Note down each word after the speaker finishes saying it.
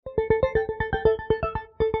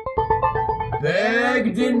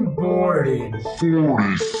Bagged and boarded.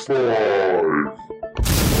 45.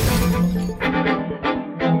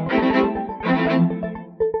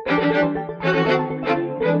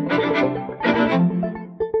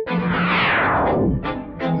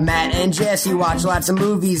 Matt and Jesse watch lots of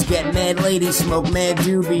movies, get mad ladies, smoke mad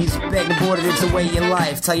doobies. Beg and boarded, it's a way of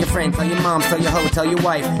life. Tell your friend, tell your mom, tell your hoe, tell your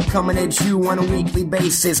wife. Coming at you on a weekly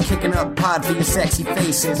basis, kicking up pod for your sexy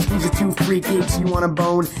faces. Who's the two free geeks you want to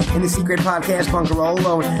bone? In the secret podcast bunker all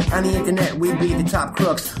alone. On the internet, we be the top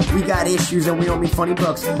crooks. We got issues and we don't mean funny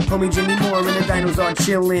books. Homie Jimmy Moore and the dinos are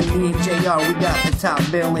chillin'. Me and JR, we got the top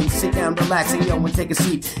billing. Sit down, relax, and yo, and take a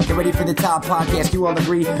seat. Get ready for the top podcast, you all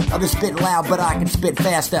agree. Others spit loud, but I can spit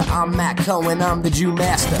faster. I'm Matt Cohen, I'm the Jew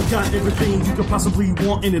Master. Got everything you could possibly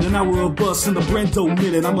want in it. An hour of bus in the Brando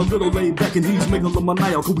minute. I'm a little laid back and he's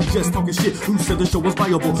megalomaniacal. We just talking shit. Who said the show was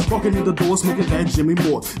viable? Walking in the door, smoking that Jimmy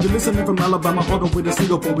Moore. You're listening from Alabama all the way to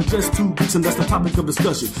Singapore. We're just two beats and that's the topic of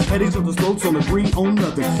discussion. At each other's throats on agree on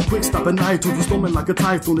nothing. Quick stop at night to the storming like a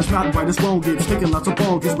typhoon. It's not right, it's wrong. It's taking lots of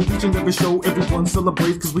bongs. We each and every show, everyone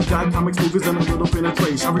celebrates. Cause we got comics, movies, and a little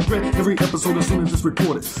penetration. I regret every episode as soon as it's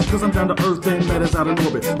recorded. Cause I'm down to earth and that is out of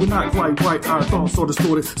orbit. We're not quite right, our thoughts are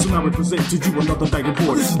distorted. So now we present to you another Bagged and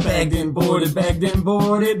Boarded. This is bagged and boarded, bagged and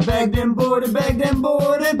boarded, bagged and boarded, bagged and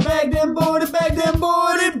boarded, bagged and boarded, bagged and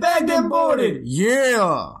boarded, bagged and boarded.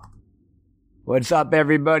 Yeah! What's up,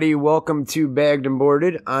 everybody? Welcome to Bagged and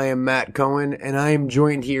Boarded. I am Matt Cohen, and I am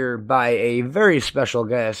joined here by a very special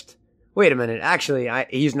guest. Wait a minute. Actually,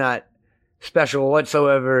 he's not special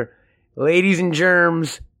whatsoever. Ladies and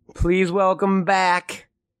germs, please welcome back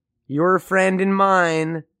your friend and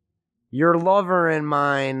mine, your lover and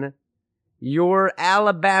mine, your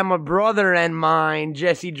Alabama brother and mine,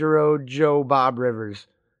 Jesse Giroux, Joe Bob Rivers.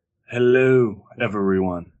 Hello,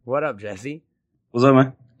 everyone. What up, Jesse? What's up,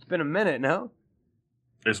 man? It's been a minute, no?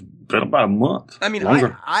 It's been about a month. I mean,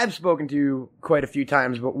 Longer. I've spoken to you quite a few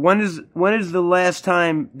times, but when is the last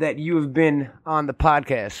time that you have been on the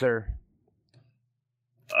podcast, sir?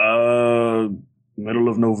 Middle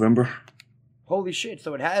of November. Holy shit!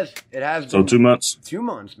 So it has So been 2 months. 2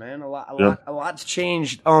 months, man. A Yep. lot's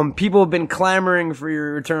changed. People have been clamoring for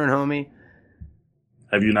your return, homie.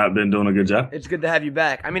 Have you not been doing a good job? It's good to have you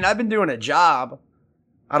back. I mean, I've been doing a job.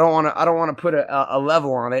 I don't want to put a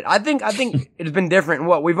level on it. I think it's been different.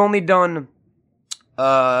 What we've only done,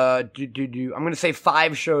 I'm gonna say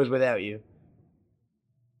 5 shows without you.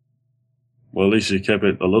 Well, at least you kept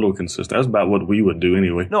it a little consistent. That's about what we would do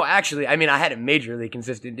anyway. No, actually, I mean, I had it majorly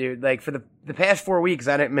consistent, dude. Like, for the past 4 weeks,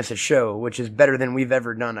 I didn't miss a show, which is better than we've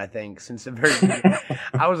ever done, I think, since the very beginning.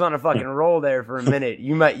 I was on a fucking roll there for a minute.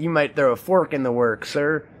 You might throw a fork in the works,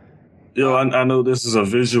 sir. Yo, I know this is a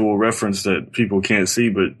visual reference that people can't see,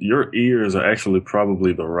 but your ears are actually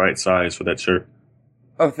probably the right size for that shirt.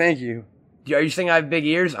 Oh, thank you. Are you saying I have big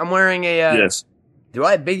ears? I'm wearing a, Yes. Do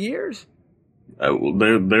I have big ears? Well,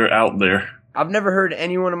 they're out there. I've never heard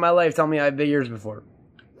anyone in my life tell me I have big ears before.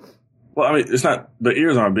 Well, I mean, it's not, the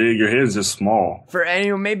ears aren't big, your head's just small. For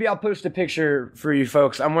anyone, maybe I'll post a picture for you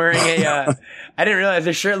folks. I'm wearing a, I didn't realize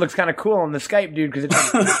this shirt looks kind of cool on the Skype, dude, because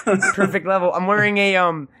it's perfect level. I'm wearing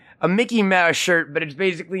a Mickey Mouse shirt, but it's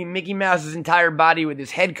basically Mickey Mouse's entire body with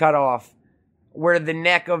his head cut off where the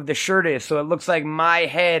neck of the shirt is. So it looks like my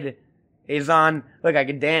head is on, look, I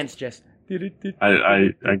can dance just. I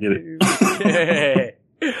get it.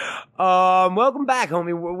 Welcome back,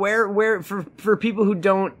 homie. Where for people who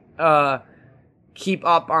don't keep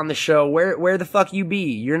up on the show, where the fuck you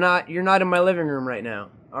be? You're not in my living room right now,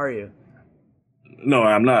 are you? No,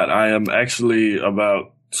 I'm not. I am actually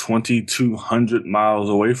about 2,200 miles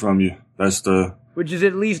away from you. Which is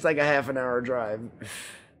at least like a half an hour drive.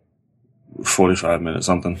 45 minutes,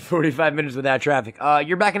 something. 45 minutes without traffic.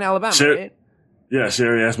 You're back in Alabama, right? Yeah,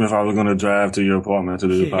 Sherry asked me if I was going to drive to your apartment to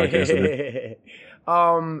do the podcast today.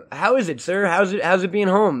 How is it, sir? How's it being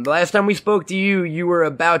home? The last time we spoke to you, you were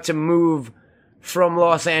about to move from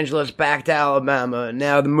Los Angeles back to Alabama.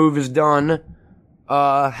 Now the move is done.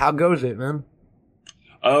 How goes it, man?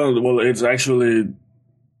 Well,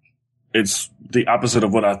 it's the opposite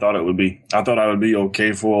of what I thought it would be. I thought I would be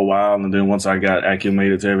okay for a while, and then once I got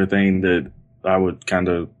acclimated to everything, that I would kind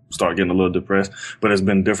of start getting a little depressed. But it's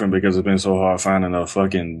been different because it's been so hard finding a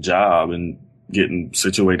fucking job and getting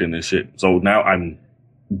situated in this shit. So now I'm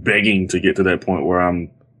begging to get to that point where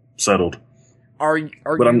I'm settled.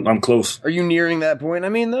 I'm close. Are you nearing that point? I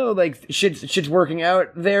mean, though, like shit's working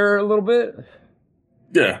out there a little bit.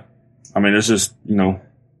 Yeah, I mean, it's just,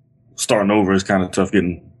 starting over is kind of tough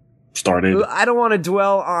getting started. I don't want to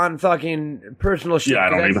dwell on fucking personal shit. Yeah, I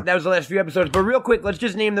don't either. That was the last few episodes. But real quick, let's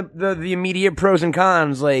just name the immediate pros and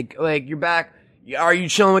cons. Like you're back Are you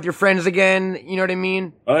chilling with your friends again? You know what I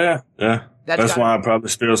mean? Oh yeah, yeah. That's why I probably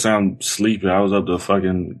still sound sleepy. I was up to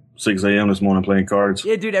fucking 6 a.m. this morning playing cards.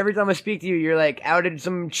 Yeah, dude, every time I speak to you, you're like out at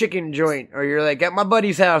some chicken joint, or you're like at my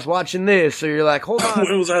buddy's house watching this, or you're like, hold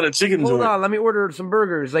on. It was at a chicken joint. Hold on, let me order some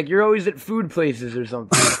burgers. Like, you're always at food places or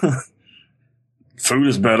something. Food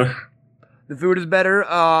is better. The food is better.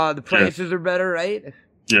 The prices are better, right?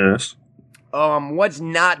 Yes. What's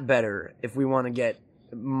not better if we want to get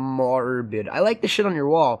morbid? I like the shit on your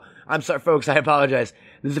wall. I'm sorry, folks. I apologize.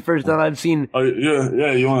 This is the first time I've seen. Oh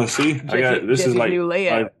yeah. You want to see? This is like new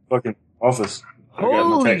layout. my fucking office.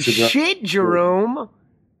 Holy shit, Jerome!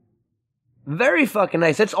 Very fucking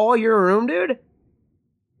nice. That's all your room, dude.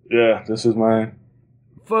 Yeah, this is mine.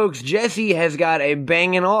 Folks, Jesse has got a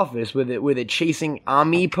banging office with a Chasing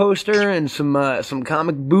Ami poster and some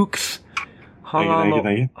comic books hung on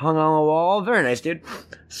the wall. Very nice, dude.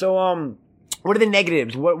 So, what are the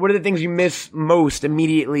negatives? What are the things you miss most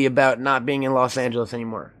immediately about not being in Los Angeles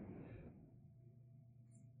anymore?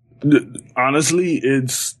 Honestly,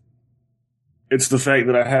 it's the fact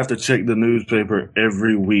that I have to check the newspaper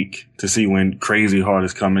every week to see when Crazy Heart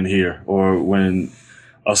is coming here, or when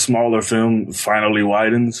a smaller film finally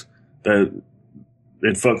widens. That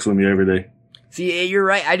it fucks with me every day. See, you're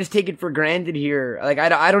right. I just take it for granted here. Like,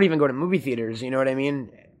 I don't even go to movie theaters. You know what I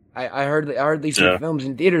mean? I hardly see films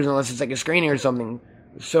in theaters unless it's like a screening or something.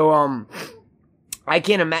 So, I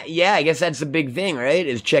can't imagine. Yeah, I guess that's the big thing, right?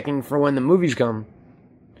 Is checking for when the movies come.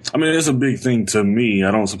 I mean, it's a big thing to me.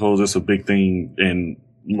 I don't suppose it's a big thing in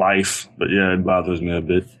life, but yeah, it bothers me a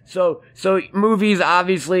bit. So movies,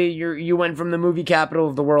 obviously, you went from the movie capital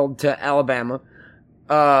of the world to Alabama,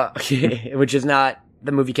 which is not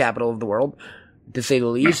the movie capital of the world, to say the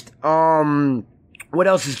least. What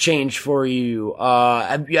else has changed for you?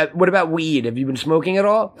 What about weed? Have you been smoking at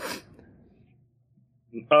all?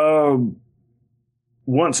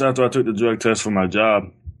 Once after I took the drug test for my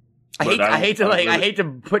job. I hate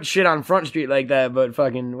to put shit on Front Street like that, but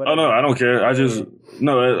fucking whatever. Oh no, I don't care. I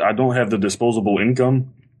don't have the disposable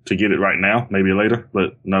income to get it right now. Maybe later,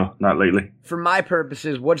 but no, not lately. For my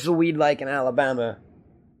purposes, what's the weed like in Alabama?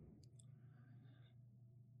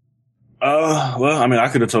 Well, I mean, I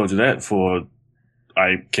could have told you that before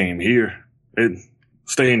I came here.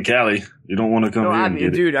 Stay in Cali. You don't want to come here and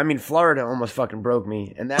get dude, I mean, Florida almost fucking broke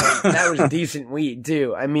me, and that was decent weed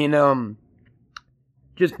too. I mean,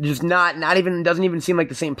 just not even, doesn't even seem like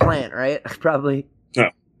the same plant, right? Probably.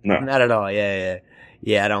 No. Not at all. Yeah.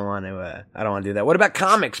 I don't want to do that. What about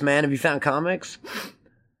comics, man? Have you found comics?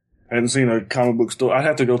 I hadn't seen a comic book store. I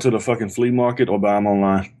have to go to the fucking flea market or buy them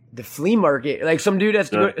online. The flea market? Like some dude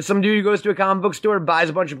some dude who goes to a comic book store, buys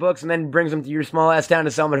a bunch of books, and then brings them to your small ass town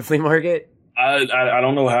to sell them at a flea market? I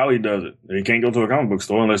don't know how he does it. He can't go to a comic book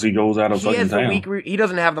store unless he goes out of fucking town. He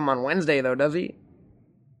doesn't have them on Wednesday though, does he?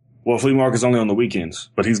 Well, flea market's only on the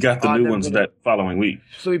weekends, but he's got the new ones that following week.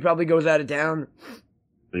 So he probably goes out of town.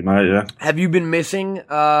 He might, yeah. Have you been missing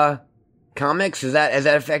comics? Has that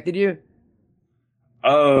affected you?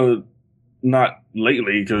 Not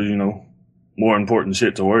lately, because more important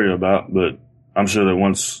shit to worry about. But I'm sure that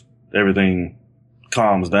once everything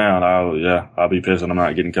calms down, I'll be pissed and I'm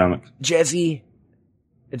not getting comics. Jesse,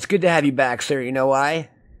 it's good to have you back, sir. You know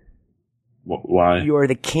why? Why? You're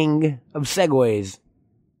the king of segues.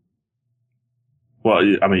 Well,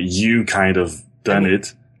 I mean, you kind of done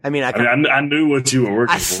it. I knew what you were working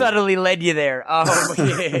for. I subtly led you there.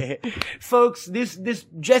 Folks, this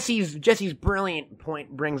Jesse's brilliant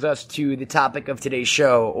point brings us to the topic of today's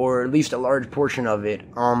show, or at least a large portion of it.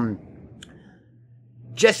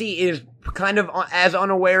 Jesse is kind of as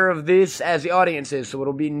unaware of this as the audience is, so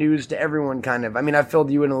it'll be news to everyone, kind of. I mean, I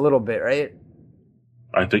filled you in a little bit, right?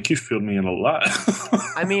 I think you filled me in a lot.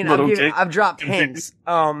 I mean, I've dropped hints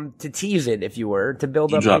to tease it, if you were, to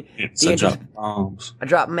build up. I dropped bombs. I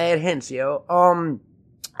dropped mad hints, yo.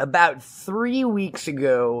 About 3 weeks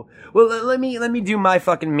ago. Well, let me do my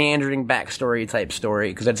fucking meandering backstory type story,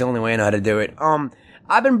 because that's the only way I know how to do it.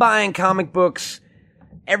 I've been buying comic books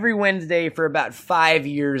every Wednesday for about 5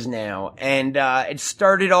 years now, and it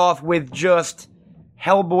started off with just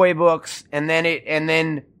Hellboy books, and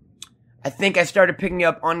then I think I started picking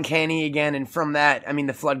up Uncanny again, and from that, I mean,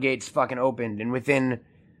 the floodgates fucking opened, and within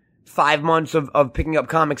 5 months of picking up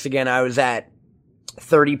comics again, I was at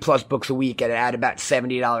 30 plus books a week at about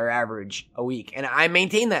 $70 average a week, and I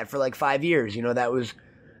maintained that for like 5 years. That was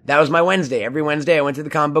my Wednesday. Every Wednesday, I went to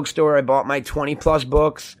the comic book store, I bought my 20 plus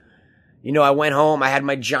books. I went home, I had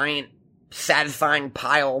my giant, satisfying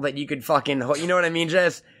pile that you could fucking, you know what I mean,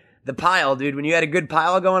 Jess? The pile, dude, when you had a good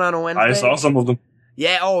pile going on a Wednesday. I saw some of them.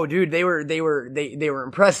 Yeah, oh dude, they were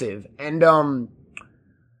impressive. And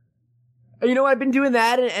You know, I've been doing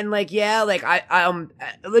that, and like, yeah, like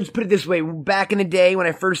let's put it this way. Back in the day, when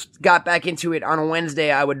I first got back into it on a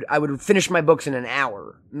Wednesday, I would finish my books in an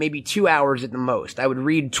hour, maybe 2 hours at the most. I would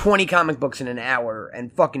read 20 comic books in an hour,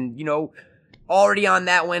 and fucking, you know, already on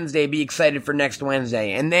that Wednesday, be excited for next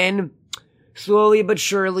Wednesday. And then, slowly but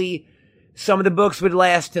surely, some of the books would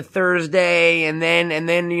last to Thursday, and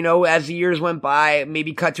then, you know, as the years went by,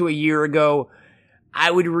 maybe cut to a year ago, I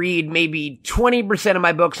would read maybe 20% of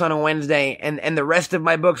my books on a Wednesday, and the rest of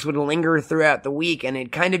my books would linger throughout the week, and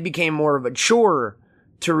it kind of became more of a chore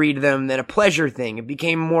to read them than a pleasure thing. It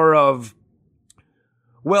became more of,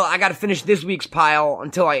 well, I gotta finish this week's pile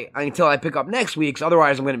until I pick up next week's,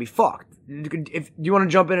 otherwise I'm gonna be fucked. Do you want to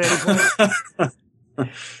jump in at any point?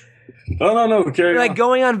 No, carry like on.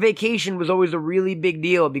 going on vacation was always a really big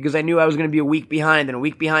deal because I knew I was going to be a week behind, and a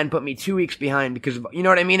week behind put me 2 weeks behind because, you know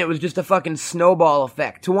what I mean? It was just a fucking snowball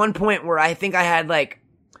effect to one point where I think I had like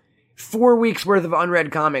 4 weeks worth of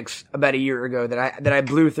unread comics about a year ago that I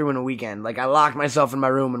blew through in a weekend. Like I locked myself in my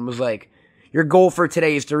room and was like, your goal for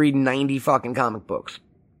today is to read 90 fucking comic books.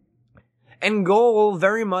 And goal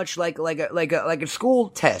very much like a school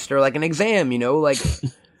test or like an exam, you know,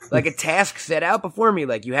 like a task set out before me.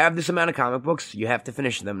 Like, you have this amount of comic books, you have to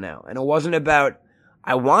finish them now. And it wasn't about,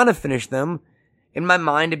 I want to finish them. In my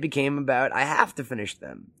mind, it became about, I have to finish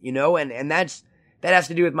them, you know? And that has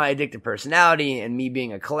to do with my addictive personality and me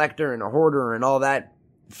being a collector and a hoarder and all that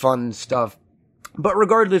fun stuff. But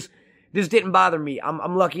regardless, this didn't bother me.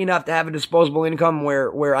 I'm lucky enough to have a disposable income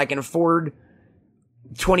where I can afford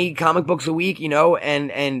 20 comic books a week, you know?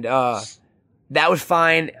 And that was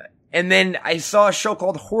fine. And then I saw a show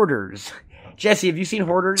called Hoarders. Jesse, have you seen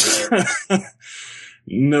Hoarders?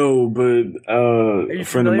 No, but a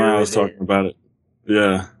friend of mine was talking about it.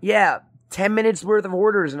 Yeah. Yeah, 10 minutes worth of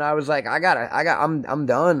Hoarders, and I was like, I'm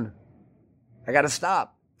done. I gotta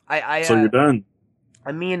stop. So you're done?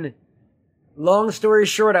 I mean, long story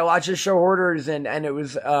short, I watched this show Hoarders, and it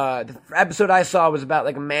was the episode I saw was about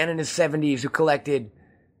like a man in his 70s who collected.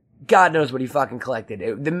 God knows what he fucking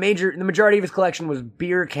collected. The majority of his collection was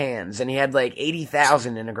beer cans, and he had like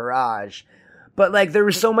 80,000 in a garage. But like, there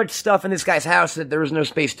was so much stuff in this guy's house that there was no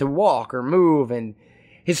space to walk or move, and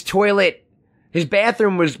his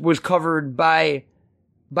bathroom was covered by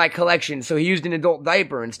collection, so he used an adult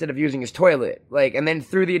diaper instead of using his toilet. Like, and then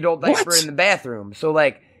threw the adult diaper in the bathroom. So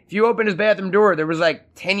like, if you open his bathroom door, there was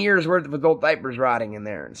like 10 years worth of adult diapers rotting in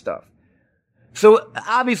there and stuff. So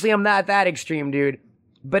obviously I'm not that extreme, dude.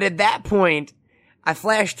 But at that point, I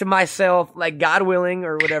flashed to myself, like, God willing,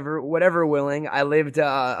 or whatever willing, I lived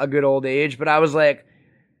a good old age, but I was like,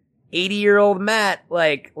 80-year-old Matt,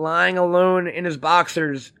 like, lying alone in his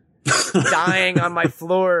boxers, dying on my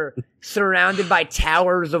floor, surrounded by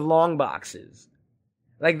towers of long boxes.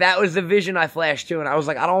 Like, that was the vision I flashed to, and I was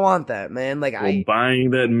like, I don't want that, man. Like,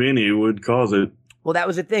 buying that many would cause it. Well, that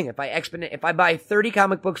was the thing. If I buy 30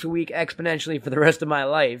 comic books a week exponentially for the rest of my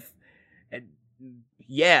life,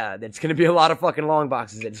 yeah, that's gonna be a lot of fucking long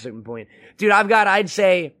boxes at a certain point. Dude, I've got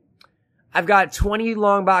 20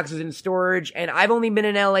 long boxes in storage, and I've only been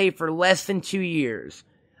in LA for less than 2 years.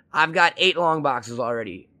 I've got 8 long boxes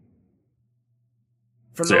already.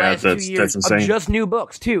 From the last 2 years of just new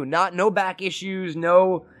books, too. No back issues,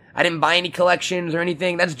 I didn't buy any collections or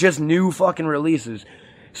anything. That's just new fucking releases.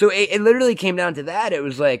 So it literally came down to that. It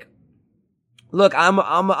was like, look, I'm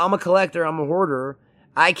a collector, I'm a hoarder.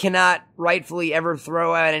 I cannot rightfully ever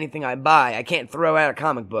throw out anything I buy. I can't throw out a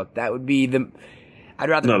comic book. That would be I'd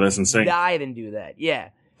rather that's insane. Die than do that. Yeah.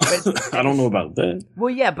 But, I don't know about that. Well,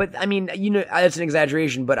 yeah, but I mean, you know, that's an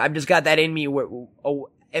exaggeration, but I've just got that in me where,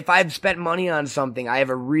 if I've spent money on something, I have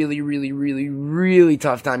a really, really, really, really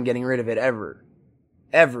tough time getting rid of it ever.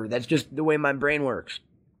 That's just the way my brain works.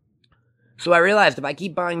 So I realized if I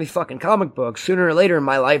keep buying these fucking comic books, sooner or later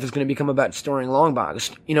my life is going to become about storing long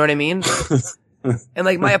boxes. You know what I mean? And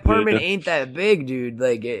like, my apartment ain't that big, dude.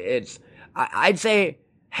 Like, I'd say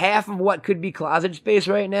half of what could be closet space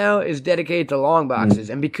right now is dedicated to long boxes.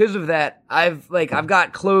 And because of that, I've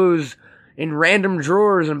got clothes in random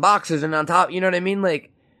drawers and boxes and on top, you know what I mean? Like,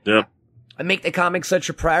 yep. I make the comics such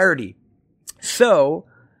a priority. So,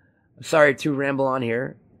 sorry to ramble on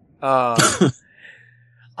here.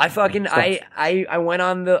 I went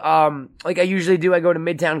on the, like I usually do, I go to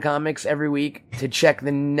Midtown Comics every week to check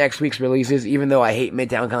the next week's releases, even though I hate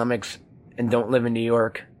Midtown Comics and don't live in New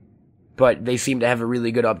York. But they seem to have a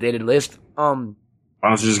really good updated list. Why don't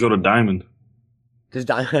you just go to Diamond? Just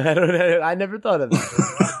Diamond? I never thought of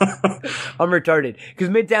that. I'm retarded. Cause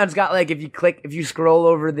Midtown's got like, if you scroll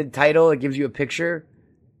over the title, it gives you a picture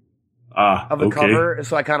of a cover.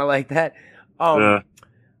 So I kind of like that. Yeah.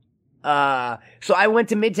 So I went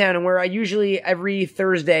to Midtown, and where I usually, every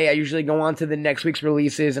Thursday, I usually go on to the next week's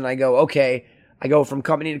releases, and I go, okay, I go from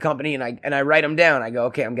company to company, and I write them down. I go,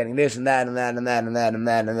 okay, I'm getting this and that and that and that and that and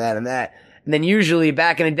that and that and that. And then usually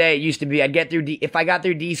back in the day, it used to be I'd get through if I got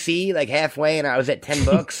through DC like halfway and I was at 10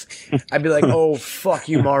 books, I'd be like, oh, fuck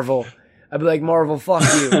you, Marvel. I'd be like, Marvel, fuck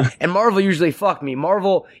you. And Marvel usually fucked me.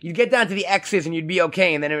 Marvel, you'd get down to the X's and you'd be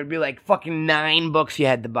okay, and then it would be like fucking 9 books you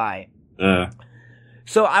had to buy.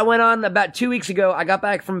 So I went on about 2 weeks ago. I got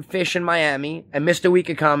back from Fish in Miami. I missed a week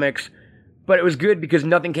of comics, but it was good because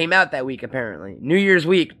nothing came out that week, apparently. New Year's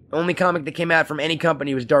week, only comic that came out from any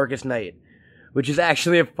company was Darkest Night, which is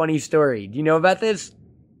actually a funny story. Do you know about this?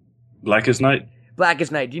 Blackest Night?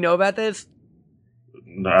 Blackest Night. Do you know about this?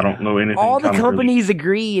 No, I don't know anything. All the companies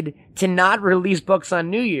agreed to not release books on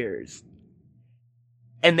New Year's.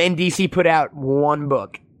 And then DC put out one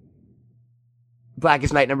book.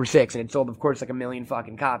 Blackest Night #6, and it sold, of course, like 1 million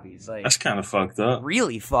fucking copies. Like, that's kind of fucked up.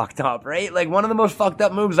 Really fucked up, right? Like, one of the most fucked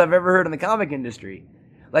up moves I've ever heard in the comic industry.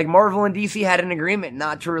 Like, Marvel and DC had an agreement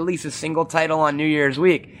not to release a single title on New Year's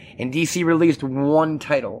week, and DC released one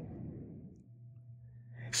title.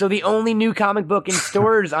 So the only new comic book in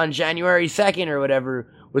stores on January 2nd or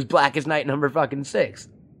whatever was Blackest Night #6.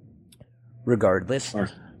 Regardless.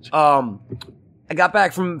 I got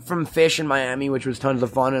back from Fish in Miami, which was tons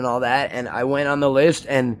of fun and all that, and I went on the list,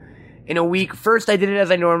 and in a week, first I did it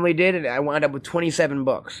as I normally did, and I wound up with 27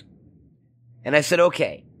 books. And I said,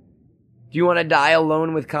 okay, do you want to die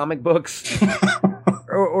alone with comic books?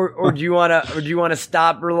 or do you want to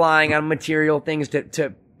stop relying on material things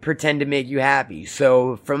to pretend to make you happy?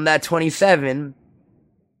 So from that 27,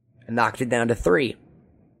 I knocked it down to 3.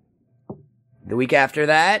 The week after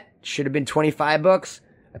that, should have been 25 books.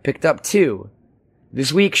 I picked up 2.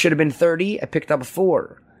 This week should have been 30. I picked up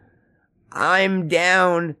 4. I'm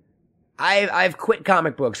down. I've quit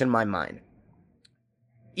comic books in my mind.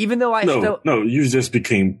 Even though No, you just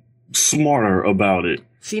became smarter about it.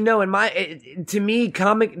 See, no, to me,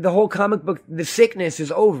 the whole comic book, the sickness is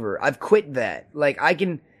over. I've quit that. Like, I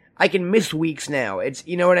can miss weeks now. It's,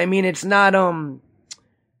 you know what I mean? It's not,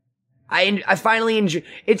 I finally enjoy,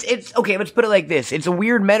 it's, okay, let's put it like this. It's a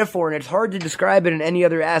weird metaphor, and it's hard to describe it in any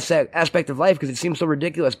other aspect of life because it seems so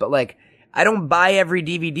ridiculous, but like, I don't buy every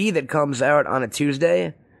DVD that comes out on a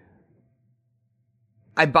Tuesday.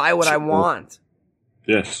 I buy what I want.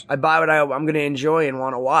 Yes. I buy what I'm going to enjoy and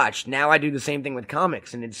want to watch. Now I do the same thing with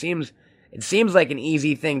comics, and it seems like an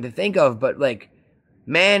easy thing to think of, but like,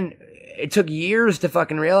 man, it took years to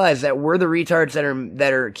fucking realize that we're the retards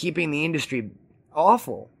that are keeping the industry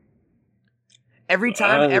awful. Every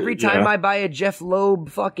time I buy a Jeff Loeb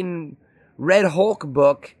fucking Red Hulk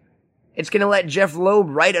book, it's gonna let Jeff Loeb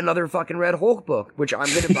write another fucking Red Hulk book, which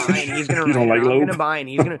I'm gonna buy and he's gonna write. Don't like I'm Loeb? gonna buy and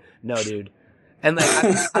he's gonna. No, dude. And like,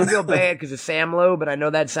 I feel bad because of Sam Loeb, but I know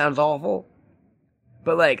that sounds awful.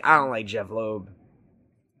 But like, I don't like Jeff Loeb.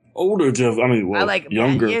 Older Jeff, I like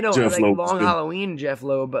younger Jeff Loeb. Long Halloween Jeff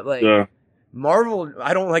Loeb, but like Marvel,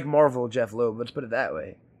 I don't like Marvel Jeff Loeb. Let's put it that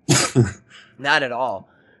way. Not at all.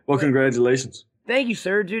 Well, congratulations. Thank you,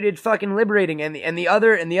 sir, dude. It's fucking liberating. And the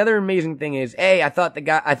other amazing thing is, I thought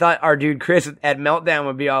our dude Chris at Meltdown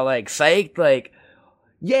would be all like psyched, like,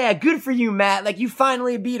 yeah, good for you, Matt. Like, you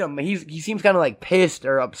finally beat him. He seems kind of like pissed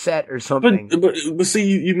or upset or something. But see,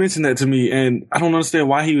 you mentioned that to me, and I don't understand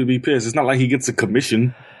why he would be pissed. It's not like he gets a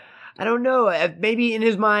commission. I don't know. Maybe in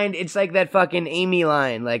his mind, it's like that fucking Amy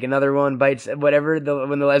line, like another one bites whatever.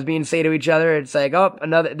 When the lesbians say to each other, it's like, oh,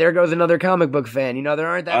 there goes another comic book fan. You know, there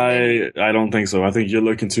aren't that many. I don't think so. I think you're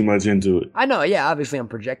looking too much into it. I know. Yeah, obviously I'm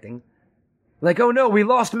projecting. Like, oh no, we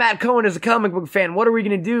lost Matt Cohen as a comic book fan. What are we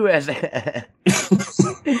gonna do as a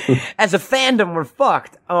fandom? We're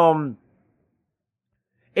fucked.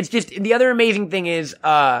 It's just the other amazing thing is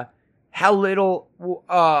how little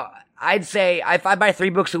I'd say if I buy 3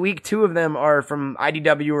 books a week, 2 of them are from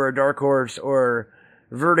IDW or Dark Horse or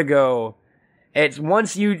Vertigo. It's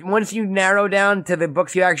once you narrow down to the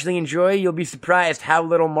books you actually enjoy, you'll be surprised how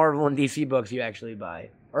little Marvel and DC books you actually buy.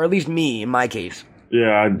 Or at least me, in my case.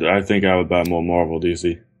 Yeah, I think I would buy more Marvel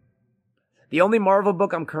DC. The only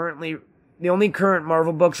current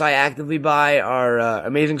Marvel books I actively buy are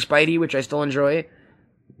Amazing Spidey, which I still enjoy.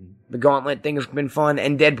 The Gauntlet thing has been fun,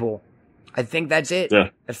 and Deadpool. I think that's it.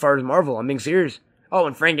 Yeah. As far as Marvel, I'm being serious. Oh,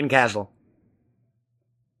 and Frankencastle.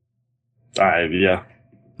 Yeah.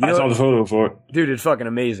 I saw the photo for it. Dude, it's fucking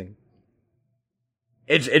amazing.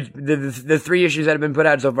 It's the 3 issues that have been put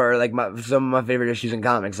out so far are like some of my favorite issues in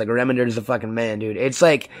comics. Like, Remender's a fucking man, dude. It's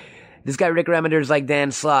like, this guy Rick Remender's like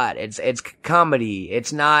Dan Slott. It's comedy.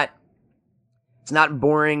 It's not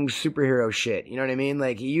boring superhero shit. You know what I mean?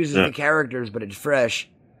 Like, he uses the characters, but it's fresh.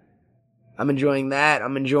 I'm enjoying that.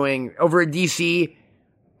 I'm enjoying over at DC.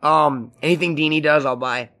 Anything Dini does, I'll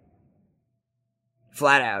buy.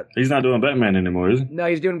 Flat out. He's not doing Batman anymore, is he? No,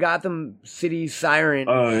 he's doing Gotham City Siren.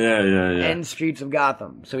 Oh, yeah. And Streets of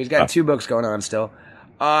Gotham. So he's got 2 books going on still.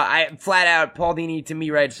 I flat out, Paul Dini to me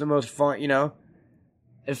writes the most fun, you know,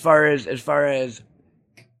 as far as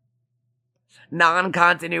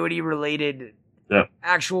non-continuity related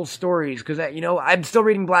actual stories. Cause you know, I'm still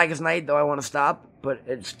reading Blackest Night, though I want to stop, but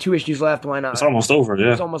it's 2 issues left. Why not? It's almost over.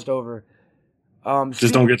 Yeah. It's almost over.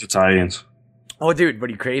 Just don't get the tie-ins. Oh, dude, what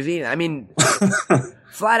are you crazy? I mean,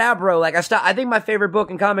 flat out, bro. Like I think my favorite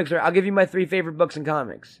book in comics I'll give you my 3 favorite books in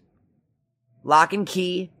comics. Lock and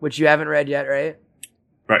Key, which you haven't read yet, right?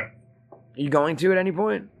 Right. Are you going to at any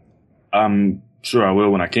point? I'm sure I will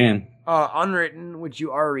when I can. Unwritten, which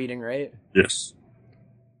you are reading, right? Yes.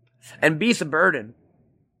 And Beast of Burden.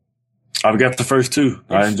 I've got the first 2.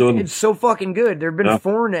 I enjoyed them. It's so fucking good. There have been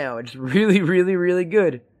 4 now. It's really, really, really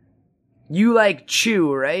good. You like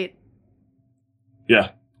Chew, right?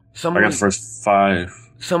 Yeah. I got the first 5.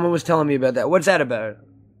 Someone was telling me about that. What's that about?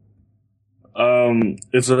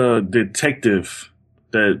 It's a detective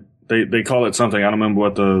that they call it something. I don't remember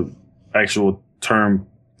what the actual term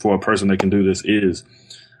for a person that can do this is,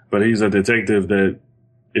 but he's a detective that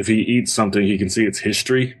if he eats something, he can see its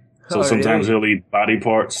history. So sometimes he'll eat body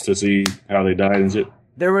parts to see how they died and shit.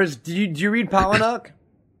 Did you read Pollock?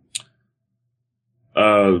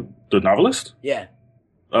 The novelist? Yeah.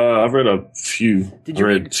 I've read a few. Did you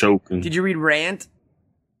read Choke? Did you read Rant?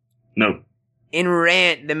 No. In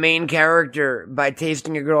Rant, the main character, by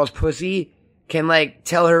tasting a girl's pussy, can like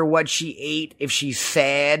tell her what she ate if she's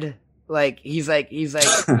sad. Like he's like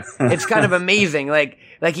it's kind of amazing. Like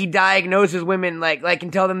he diagnoses women, like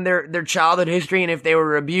can tell them their childhood history and if they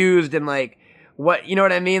were abused and like what, you know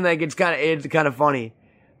what I mean? Like it's kind of funny.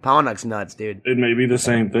 Pollock's nuts, dude. It may be the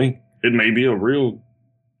same thing. It may be a real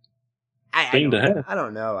thing to have. I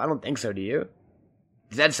don't know. I don't think so. Do you?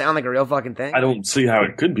 Does that sound like a real fucking thing? I don't see how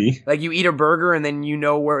it could be. Like you eat a burger and then you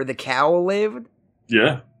know where the cow lived?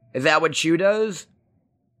 Yeah. Is that what Chew does?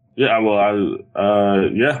 Yeah, well,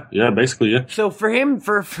 basically, yeah. So for him,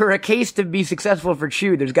 for a case to be successful for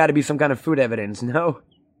Chew, there's got to be some kind of food evidence, no?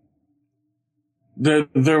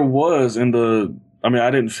 There was I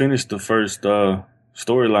didn't finish the first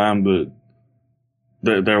storyline, but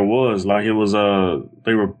there was, like, it was,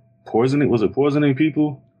 they were poisoning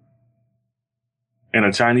people in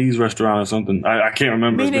a Chinese restaurant or something. I can't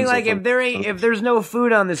remember. Meaning, like, if there's no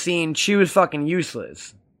food on the scene, Chew is fucking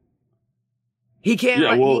useless. He can't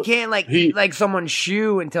eat like someone's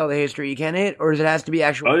shoe and tell the history, can it? Or does it has to be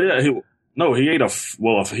actual? Oh yeah, he ate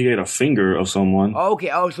a finger of someone. Oh, okay.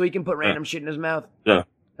 Oh, so he can put random shit in his mouth. Yeah,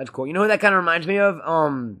 that's cool. You know what that kind of reminds me of?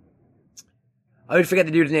 I always forget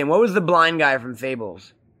the dude's name. What was the blind guy from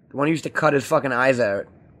Fables? The one who used to cut his fucking eyes out.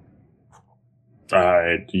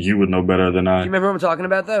 You would know better than I. Do you remember what I'm talking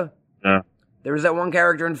about, though? Yeah. There was that one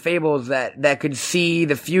character in Fables that could see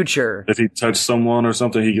the future. If he touched someone or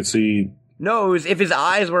something, he could see. No, it was if his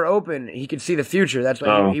eyes were open, he could see the future. That's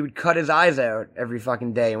why he would cut his eyes out every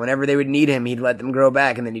fucking day. Whenever they would need him, he'd let them grow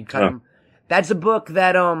back, and then he'd cut them. That's a book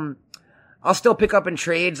that I'll still pick up in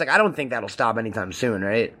trades. Like, I don't think that'll stop anytime soon,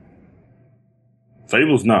 right?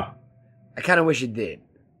 Fables, no. I kind of wish it did.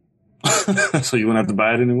 So you wouldn't have to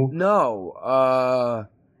buy it anymore? No.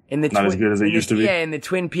 Not as good as it used to be? Yeah, in the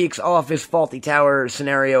Twin Peaks office faulty tower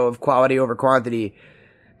scenario of quality over quantity,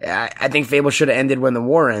 I think Fable should have ended when the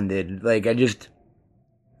war ended. Like,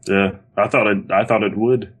 Yeah, I thought it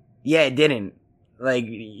would. Yeah, it didn't. Like...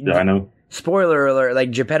 Yeah, I know. Spoiler alert, like,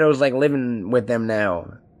 Geppetto's, like, living with them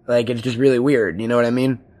now. Like, it's just really weird, you know what I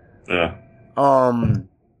mean? Yeah.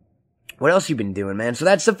 What else you been doing, man? So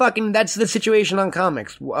that's the situation on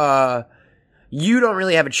comics. You don't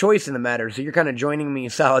really have a choice in the matter, so you're kind of joining me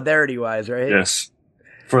solidarity-wise, right? Yes.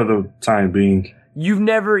 For the time being. You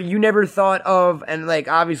never thought of, and like,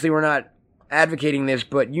 obviously we're not advocating this,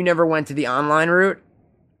 but you never went to the online route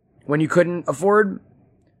when you couldn't afford?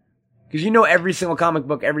 Because you know every single comic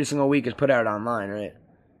book every single week is put out online, right?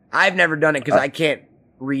 I've never done it because I can't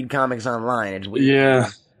read comics online. It's weird. Yeah.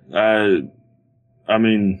 I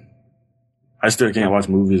mean, I still can't watch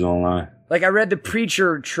movies online. Like, I read the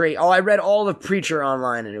Preacher trade. I read all of Preacher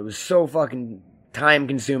online, and it was so fucking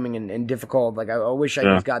time-consuming and difficult. Like, I wish I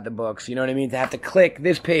just got the books, you know what I mean? To have to click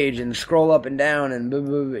this page and scroll up and down and blah,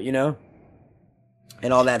 blah, blah, you know?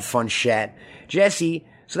 And all that fun shit. Jesse,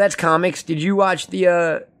 so that's comics. Did you watch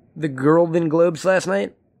the Golden Globes last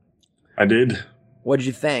night? I did. What'd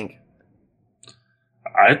you think?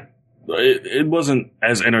 It wasn't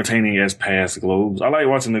as entertaining as past Globes. I like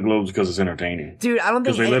watching the Globes because it's entertaining. Dude, I don't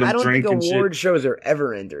think award shows are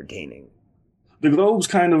ever entertaining. The Globes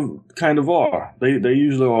kind of are. They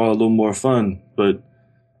usually are a little more fun, but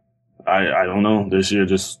I don't know. This year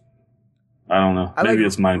just I don't know. Maybe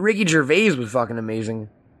it's my Ricky Gervais was fucking amazing.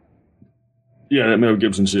 Yeah, that Mel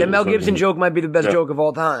Gibson shit. The Mel Gibson joke might be the best joke of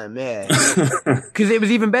all time. Yeah, because it was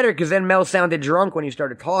even better because then Mel sounded drunk when he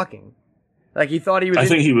started talking. Like he thought he was. I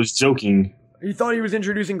think he was joking. He thought he was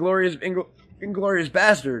introducing Inglourious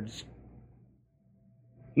Bastards.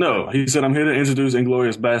 No, he said, "I'm here to introduce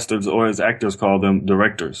Inglourious Bastards," or as actors call them,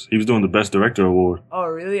 directors. He was doing the Best Director award. Oh,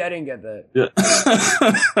 really? I didn't get that.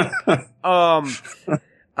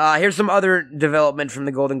 Yeah. Here's some other development from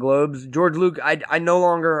the Golden Globes. George Lucas. I no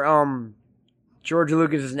longer. George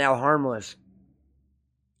Lucas is now harmless.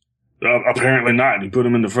 Apparently not. He put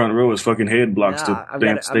him in the front row. His fucking head blocks the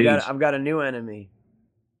damn stage. I've got a new enemy.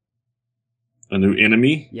 A new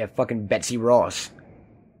enemy? Yeah, fucking Betsy Ross.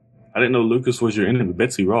 I didn't know Lucas was your enemy.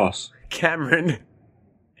 Betsy Ross. Cameron.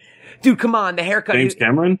 Dude, come on. The haircut. James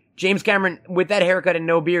Cameron? James Cameron, with that haircut and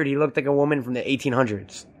no beard, he looked like a woman from the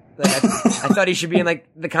 1800s. Like, I thought he should be in like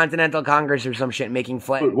the Continental Congress or some shit making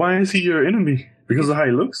flags. But why is he your enemy? Because of how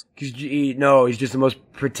he looks? No, he's just the most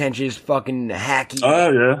pretentious fucking hacky.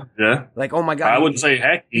 Oh, yeah. Like, oh my God. I wouldn't say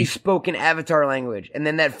hacky. He spoke in Avatar language. And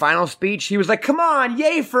then that final speech, he was like, come on,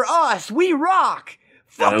 yay for us. We rock.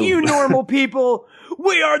 Fuck you, normal people.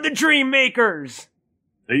 We are the dream makers.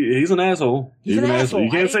 He's an asshole. He's an asshole.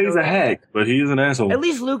 You can't say he's a hack, but he is an asshole. At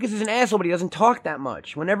least Lucas is an asshole, but he doesn't talk that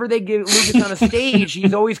much. Whenever they give Lucas on a stage,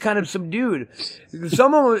 he's always kind of subdued.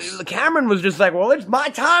 Cameron was just like, well, it's my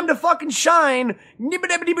time to fucking shine.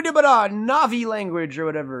 Navi language or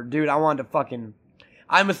whatever. Dude, I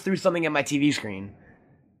almost threw something at my TV screen.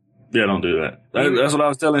 Yeah, don't do that. That's what I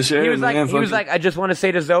was telling Sherry. He was like, I just want to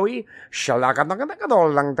say to Zoe,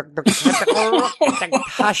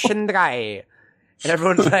 and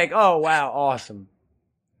everyone's like, oh, wow, awesome.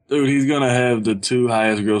 Dude, he's going to have the 2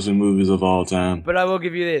 highest grossing movies of all time. But I will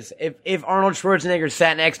give you this. If Arnold Schwarzenegger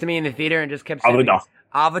sat next to me in the theater and just kept saying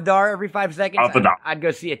Avadar every 5 seconds, I'd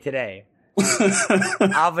go see it today.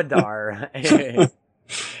 Avadar.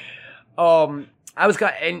 I was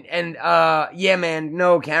yeah, man,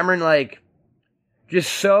 no, Cameron, like,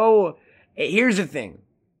 just so, here's the thing.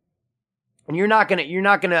 And you're not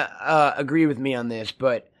gonna agree with me on this,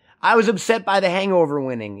 but I was upset by The Hangover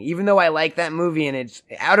winning, even though I like that movie and it's,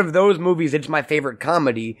 out of those movies, it's my favorite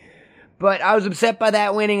comedy. But I was upset by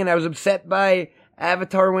that winning, and I was upset by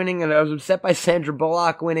Avatar winning, and I was upset by Sandra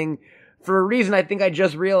Bullock winning for a reason I think I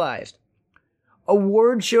just realized.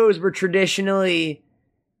 Award shows were traditionally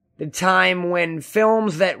the time when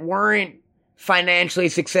films that weren't financially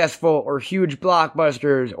successful or huge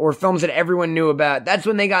blockbusters or films that everyone knew about, that's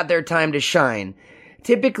when they got their time to shine.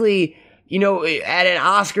 Typically, you know, at an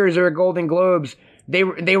Oscars or a Golden Globes, they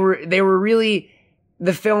were really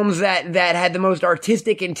the films that had the most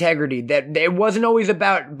artistic integrity, that it wasn't always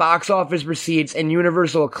about box office receipts and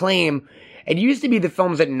universal acclaim. It used to be the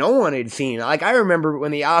films that no one had seen. Like, I remember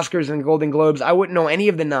when the Oscars and Golden Globes, I wouldn't know any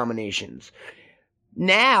of the nominations.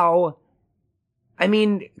 Now, I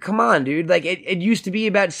mean, come on, dude. Like, it used to be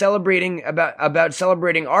about celebrating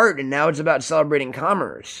art, and now it's about celebrating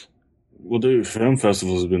commerce. Well, dude, film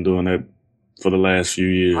festivals have been doing that for the last few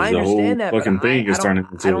years. I understand the whole fucking thing is turning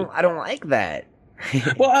into I don't like that.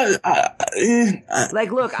 Well,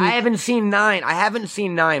 like, look, I haven't seen 9,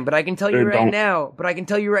 but I can tell you right now,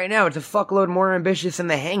 it's a fuckload more ambitious than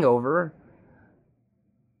The Hangover.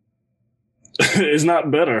 It's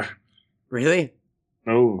not better. Really?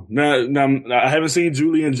 No. Now, I haven't seen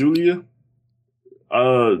Julie and Julia.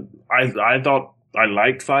 I thought I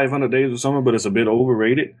liked 500 Days of Summer, but it's a bit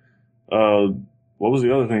overrated. What was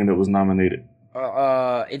the other thing that was nominated?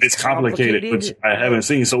 It's complicated, which I haven't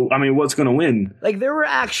seen. So, I mean, what's going to win? Like, there were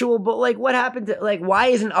but like, what happened to, like, why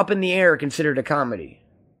isn't Up in the Air considered a comedy?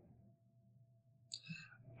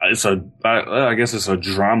 I guess it's a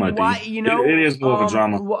drama. Why, you know? It is more of a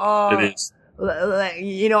drama. It is.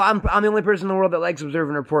 You know, I'm the only person in the world that likes Observe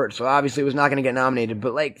and Report, so obviously it was not going to get nominated.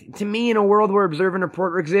 But, like, to me, in a world where Observe and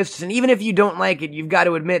Report exists, and even if you don't like it, you've got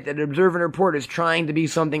to admit that Observe and Report is trying to be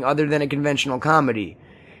something other than a conventional comedy.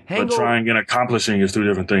 But trying and accomplishing is 2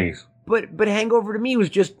 different things. But Hangover to me was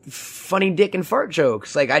just funny dick and fart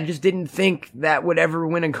jokes. Like, I just didn't think that would ever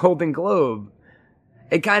win a Golden Globe.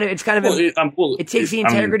 It takes the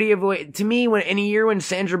integrity of, to me, when in a year when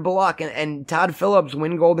Sandra Bullock and Todd Phillips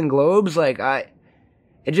win Golden Globes, like,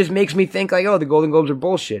 it just makes me think, like, oh, the Golden Globes are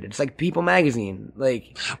bullshit. It's like People magazine.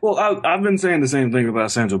 Like, well, I've been saying the same thing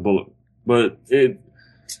about Sandra Bullock, but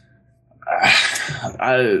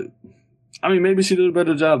I mean, maybe she did a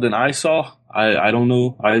better job than I saw. I don't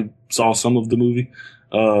know. I saw some of the movie.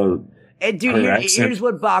 Dude, here's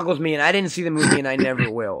what boggles me, and I didn't see the movie, and I never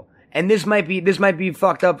will. And this might be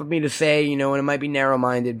fucked up of me to say, you know, and it might be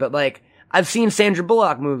narrow-minded, but like, I've seen Sandra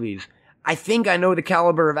Bullock movies. I think I know the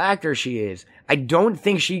caliber of actor she is. I don't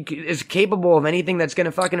think she is capable of anything that's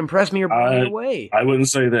gonna fucking impress me or blow me away. I wouldn't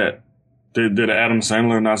say that. Did Adam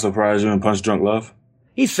Sandler not surprise you in Punch Drunk Love?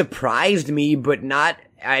 He surprised me, but not,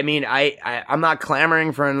 I mean, I'm not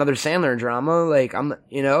clamoring for another Sandler drama, like,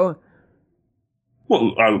 you know?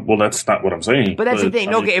 Well, that's not what I'm saying. But that's the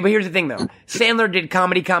thing. Okay, but here's the thing, though. Sandler did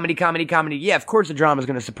comedy. Yeah, of course the drama's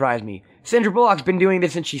gonna surprise me. Sandra Bullock's been doing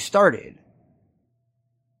this since she started.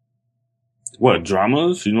 What,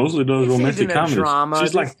 dramas? She mostly does romantic comedies. Drama.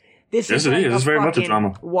 She's like, this yes, it is. It's very much a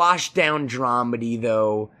drama. Washed down dramedy,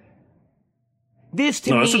 though. This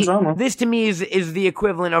to me is the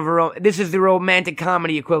equivalent of this is the romantic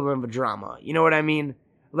comedy equivalent of a drama. You know what I mean?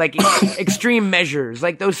 Like extreme measures,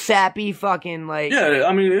 like those sappy fucking like. Yeah,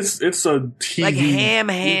 I mean it's a TV like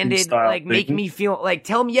ham-handed, like thing. Make me feel like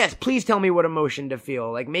please tell me what emotion to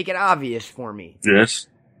feel. Like make it obvious for me. Yes.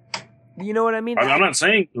 You know what I mean? I'm not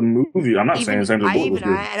saying the movie. I'm not saying Sandra Bullock was good.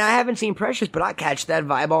 And I haven't seen Precious, but I catch that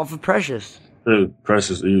vibe off of Precious.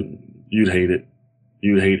 Precious, you'd hate it.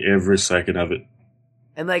 You'd hate every second of it.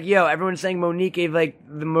 And like, yo, everyone's saying Monique gave like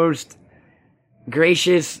the most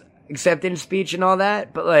gracious acceptance speech and all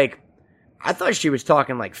that, but like, I thought she was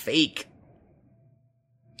talking like fake.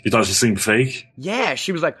 You thought she seemed fake? Yeah,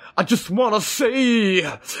 she was like, I just wanna say,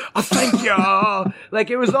 I thank ya. Like,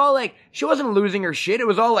 it was all like, she wasn't losing her shit, it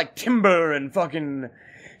was all like timber and fucking,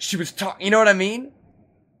 she was talking, you know what I mean?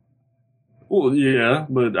 Well, yeah,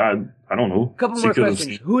 but I don't know. Couple more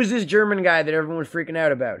questions. Who is this German guy that everyone was freaking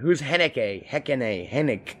out about? Who's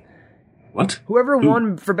Hennig? What? Who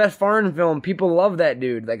won for best foreign film? People love that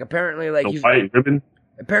dude. Like apparently, like he's White Ribbon.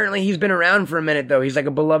 Apparently, he's been around for a minute though. He's like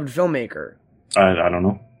a beloved filmmaker. I don't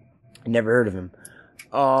know. Never heard of him.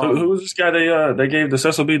 Who was this guy they gave the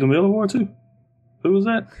Cecil B. DeMille Award to? Who was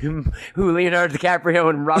that? Who? Leonardo DiCaprio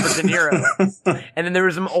and Robert De Niro. And then there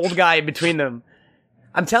was some old guy between them.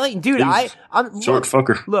 I'm telling you, dude, I'm short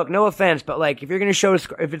fucker. Look, no offense, but like, if you're gonna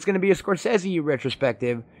if it's gonna be a Scorsese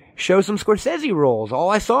retrospective, show some Scorsese roles. All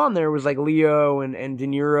I saw in there was like Leo and De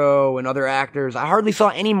Niro and other actors. I hardly saw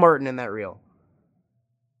any Martin in that reel.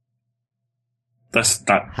 That's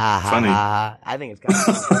not funny. I think it's kind of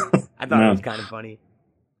funny. I thought it was kind of funny.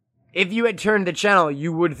 If you had turned the channel,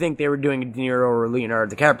 you would think they were doing a De Niro or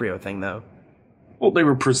Leonardo DiCaprio thing, though. Well, they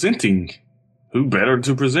were presenting. Who better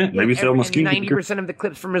to present? Maybe Thelma Ski. 90% of the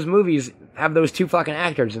clips from his movies have those two fucking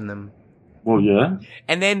actors in them. Well, yeah.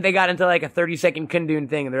 And then they got into like a 30-second Kundun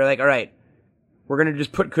thing, and they're like, all right, we're going to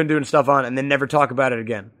just put Kundun stuff on and then never talk about it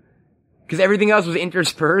again. Because everything else was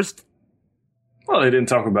interspersed. Well, they didn't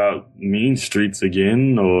talk about Mean Streets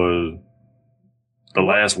again or The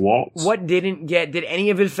Last Waltz. Did any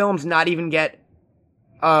of his films not even get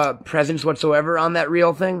presence whatsoever on that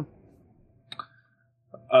reel thing?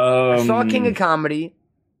 I saw King of Comedy.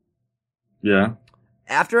 Yeah.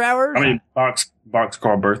 After Hours? I mean,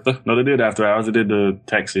 Boxcar Bertha. No, they did After Hours. They did the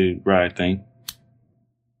taxi ride thing.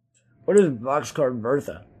 What is Boxcar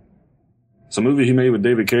Bertha? It's a movie he made with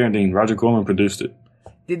David Carradine. Roger Corman produced it.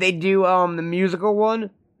 Did they do the musical one?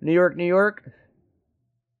 New York, New York?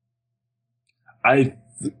 I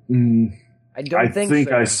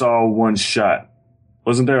think I saw one shot.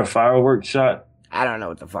 Wasn't there a fireworks shot? I don't know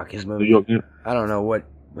what the fuck his movie. New York, New York. I don't know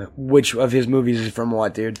which of his movies is from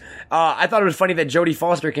what, dude. I thought it was funny that Jodie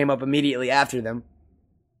Foster came up immediately after them.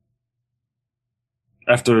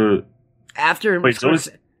 After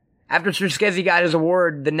Scorsese got his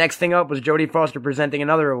award, the next thing up was Jodie Foster presenting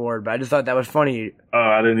another award. But I just thought that was funny. Oh,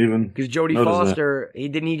 I didn't even because Jodie Foster,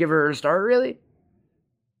 didn't he give her a start really?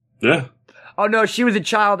 Yeah. Oh no, she was a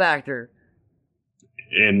child actor.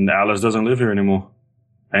 And Alice Doesn't Live Here Anymore.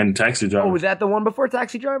 And Taxi Driver. Oh, was that the one before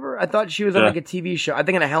Taxi Driver? I thought she was on like a TV show. I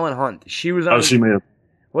think on a Helen Hunt. She was on. Oh, she may have.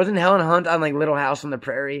 Wasn't Helen Hunt on like Little House on the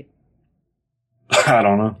Prairie? I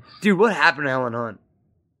don't know. Dude, what happened to Helen Hunt?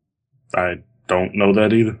 I don't know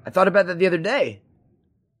that either. I thought about that the other day.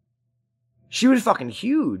 She was fucking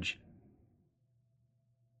huge.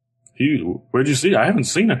 Where'd you see her? I haven't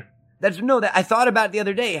seen her. I thought about it the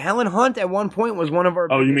other day. Helen Hunt at one point was one of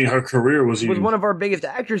our. Oh, you mean her career was one of our biggest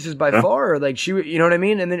actresses by far. Like she, you know what I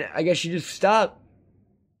mean? And then I guess she just stopped.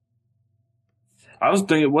 I was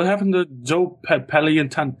thinking, what happened to Joe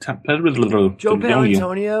Palantonio? Joe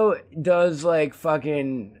Palantonio does like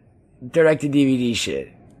fucking direct-to-DVD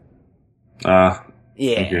shit. Yeah.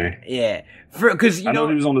 Okay. Yeah. Because I know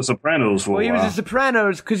he was on The Sopranos for a while. He was The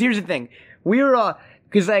Sopranos. Because here's the thing, we were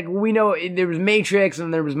because like we know there was Matrix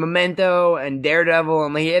and there was Memento and Daredevil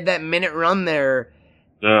and he had that minute run there,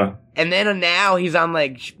 Yeah. And then now he's on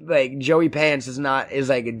like Joey Pants is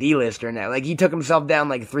like a D-lister now. Like he took himself down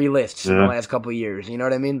like 3 lists in the last couple of years. You know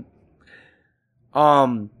what I mean?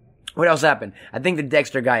 What else happened? I think the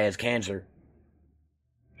Dexter guy has cancer.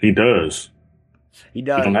 He does. He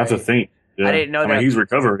does. You don't have to think. Yeah. I didn't know that. I mean, he's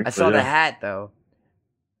recovering. I saw the hat though.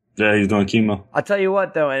 Yeah, he's doing chemo. I'll tell you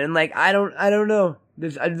what though, and like I don't know.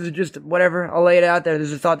 This is just whatever. I'll lay it out there. This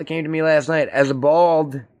is a thought that came to me last night. As a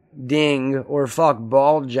bald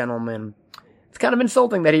gentleman, it's kind of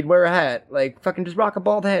insulting that he'd wear a hat. Like fucking just rock a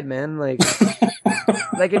bald head, man. Like,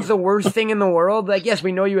 like it's the worst thing in the world. Like, yes,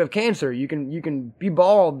 we know you have cancer. You can be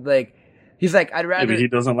bald. Like, he's like, I'd rather. Maybe he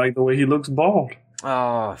doesn't like the way he looks bald.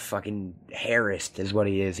 Oh, fucking hairist is what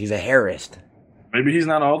he is. He's a hairist. Maybe he's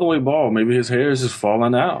not all the way bald. Maybe his hair is just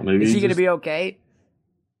falling out. Maybe is he going to be okay?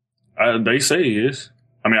 They say he is.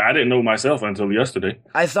 I mean, I didn't know myself until yesterday.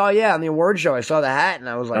 I saw, on the award show, I saw the hat, and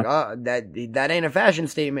I was like, oh, that ain't a fashion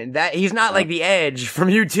statement. That he's not like the Edge from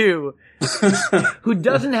U2, who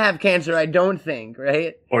doesn't have cancer, I don't think,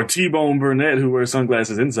 right? Or T-Bone Burnett, who wears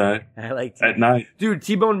sunglasses inside. I like at night. Dude,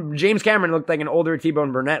 James Cameron looked like an older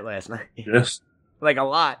T-Bone Burnett last night. Yes. Like a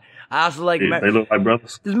lot. I also like... Yeah, they look like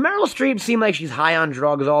brothers. Does Meryl Streep seem like she's high on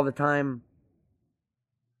drugs all the time?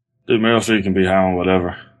 Dude, Meryl Streep can be high on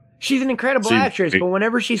whatever. She's an incredible actress, but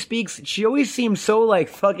whenever she speaks, she always seems so like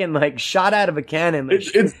fucking like shot out of a cannon. Like,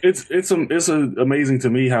 it's amazing to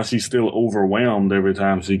me how she's still overwhelmed every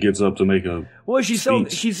time she gets up to make a. Well, she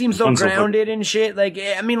seems so grounded and shit. Like,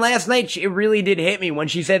 I mean, last night it really did hit me when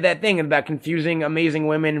she said that thing about confusing amazing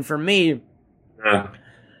women. For me, yeah.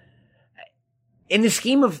 In the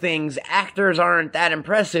scheme of things, actors aren't that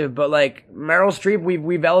impressive, but like Meryl Streep,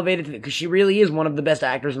 we've elevated because she really is one of the best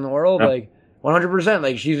actors in the world. Yeah. Like. 100%,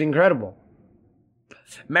 like, she's incredible.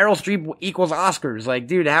 Meryl Streep equals Oscars. Like,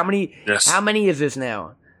 dude, how many is this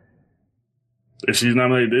now? If she's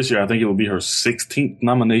nominated this year, I think it will be her 16th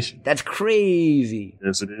nomination. That's crazy.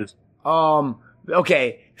 Yes, it is.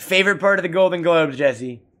 Okay. Favorite part of the Golden Globes,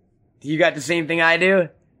 Jesse? You got the same thing I do?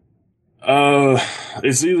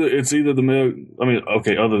 It's either the male, I mean,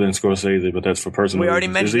 okay, other than Scorsese, but that's for personal. We already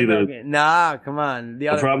mentioned it. Nah, come on. The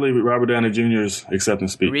other. Probably Robert Downey Jr.'s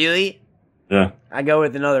acceptance speech. Really? Yeah. I go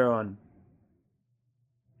with another one.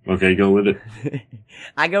 Okay, go with it.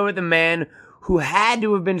 I go with the man who had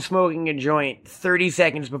to have been smoking a joint 30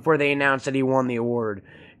 seconds before they announced that he won the award.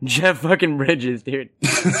 Jeff fucking Bridges, dude.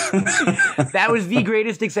 That was the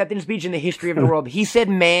greatest acceptance speech in the history of the world. He said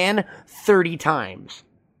man 30 times.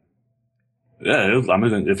 Yeah, I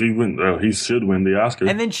mean, if he win, he should win the Oscar.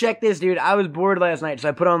 And then check this, dude. I was bored last night, so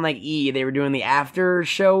I put on like E. They were doing the after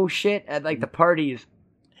show shit at like the parties.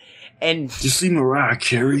 And did you see Mariah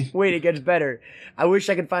Carey? Wait, it gets better. I wish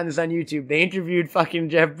I could find this on YouTube. They interviewed fucking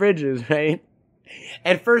Jeff Bridges, right?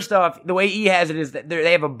 And first off, the way E has it is that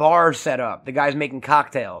they have a bar set up. The guy's making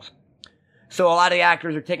cocktails. So a lot of the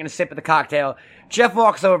actors are taking a sip of the cocktail. Jeff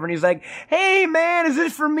walks over and he's like, "Hey man, is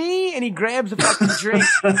this for me?" And he grabs a fucking drink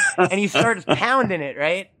and he starts pounding it,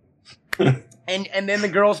 right? And then the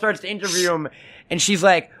girl starts to interview him and she's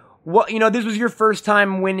like, "What, this was your first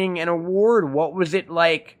time winning an award. What was it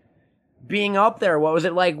like being up there? What was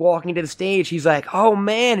it like walking to the stage?" He's like, "Oh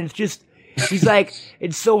man, he's like,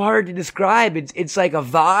 it's so hard to describe. It's like a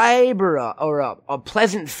vibe or a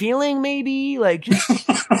pleasant feeling, maybe, like just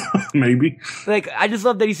maybe." Like, I just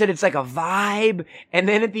love that he said it's like a vibe. And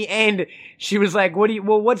then at the end, she was like,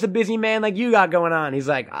 what's a busy man like you got going on? He's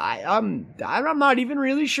like, I'm not even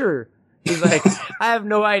really sure. He's like, I have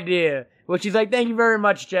no idea. Well, she's like, "Thank you very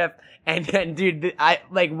much, Jeff." And then, dude, I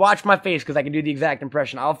like watch my face because I can do the exact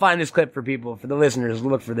impression. I'll find this clip for people, for the listeners.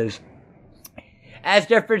 Look for this. As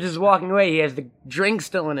Jeff Bridges is walking away, he has the drink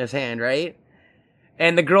still in his hand, right?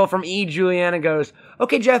 And the girl from E, Juliana, goes,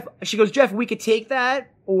 "Okay, Jeff." She goes, "Jeff, we could take that,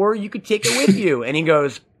 or you could take it with you." And he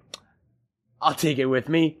goes, "I'll take it with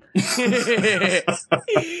me."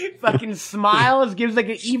 Fucking smiles, gives like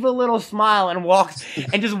an evil little smile, and walks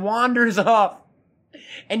and just wanders off.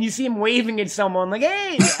 And you see him waving at someone like,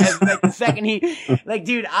 "Hey!" As, like, the second he, like,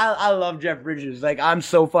 dude, I love Jeff Bridges. Like, I'm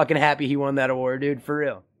so fucking happy he won that award, dude, for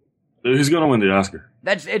real. Dude, he's gonna win the Oscar.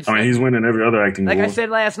 I mean, he's winning every other acting award. Like I said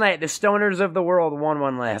last night, the stoners of the world won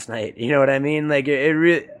one last night. You know what I mean? Like, it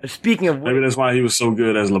really, speaking of, maybe that's why he was so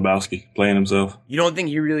good as Lebowski, playing himself. You don't think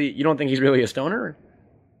he's really a stoner?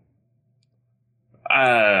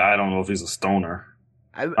 I don't know if he's a stoner.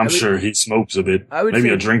 I'm sure he smokes a bit. Maybe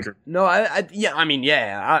a drinker. No, I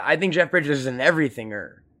think Jeff Bridges is an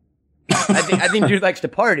everythinger. I think dude likes to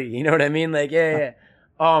party. You know what I mean? Like, yeah.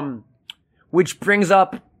 Which brings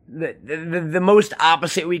up the most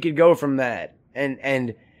opposite we could go from that.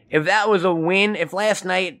 And if that was a win, if last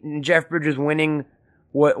night Jeff Bridges winning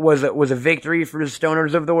was a victory for the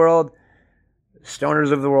stoners of the world.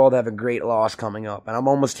 Stoners of the world have a great loss coming up, and I'm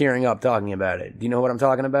almost tearing up talking about it. Do you know what I'm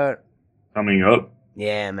talking about? Coming up?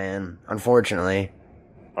 Yeah, man. Unfortunately.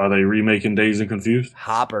 Are they remaking Dazed and Confused?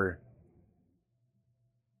 Hopper.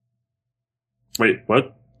 Wait,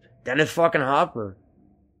 what? Dennis fucking Hopper.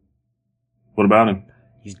 What about him?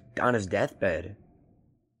 He's on his deathbed.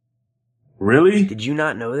 Really? Did you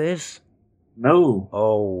not know this? No.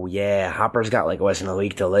 Oh, yeah. Hopper's got like less than a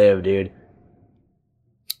week to live, dude.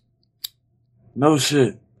 No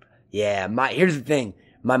shit. Yeah, here's the thing.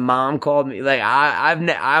 My mom called me, like,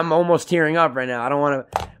 I'm almost tearing up right now. I don't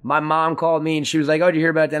want to, my mom called me and she was like, oh, did you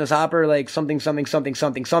hear about Dennis Hopper? Like, something,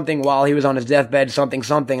 while he was on his deathbed,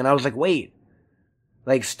 something. And I was like, wait.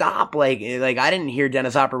 Like, stop. Like, I didn't hear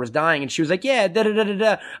Dennis Hopper was dying. And she was like, yeah,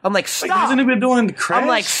 da-da-da-da-da. I'm like, stop. Like, hasn't he been doing the crash? I'm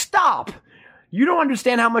like, stop. You don't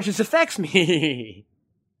understand how much this affects me.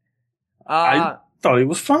 I thought he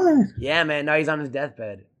was fine. Yeah, man. Now he's on his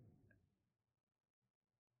deathbed.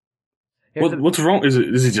 What's wrong?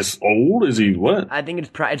 Is he just old? Is he what? I think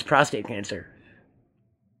it's prostate cancer.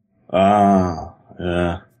 Yeah.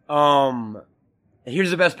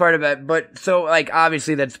 Here's the best part about it. But, so, like,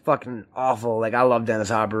 obviously that's fucking awful. Like, I love Dennis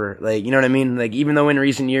Hopper. Like, you know what I mean? Like, even though in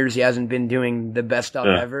recent years he hasn't been doing the best stuff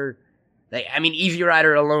ever. Like, I mean, Easy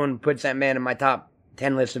Rider alone puts that man in my top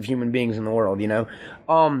 10 list of human beings in the world, you know?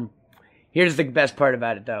 Here's the best part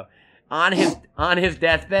about it, though. On his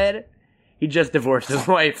deathbed, he just divorced his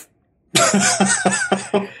wife.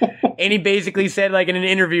 And he basically said, like, in an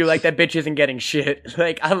interview, like, that bitch isn't getting shit.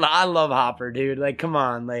 Like, I love Hopper, dude. Like, come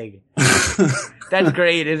on, like, that's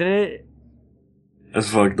great, isn't it? That's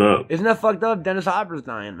fucked up. Isn't that fucked up? Dennis Hopper's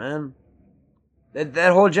dying, man.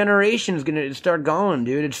 That whole generation is gonna start going,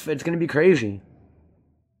 dude. It's gonna be crazy.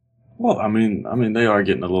 Well, I mean, they are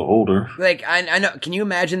getting a little older. Like, I know. Can you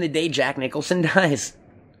imagine the day Jack Nicholson dies?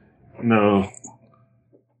 No.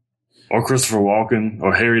 Or Christopher Walken,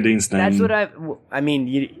 or Harry Dean Stanton. That's what I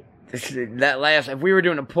mean, if we were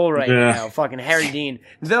doing a poll right now, fucking Harry Dean.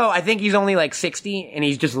 Though, I think he's only like 60, and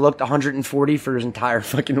he's just looked 140 for his entire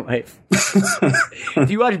fucking life. Do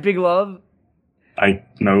you watch Big Love?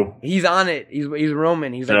 No. He's on it. He's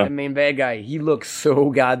Roman. He's like the main bad guy. He looks so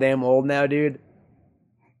goddamn old now, dude.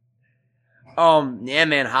 Yeah,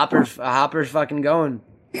 man, Hopper's fucking going.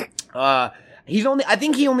 I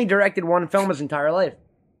think he only directed one film his entire life.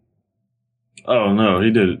 Oh, no,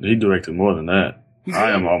 he directed more than that.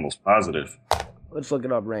 I am almost positive. Let's look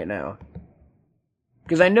it up right now.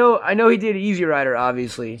 Because I know he did Easy Rider,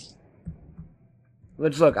 obviously.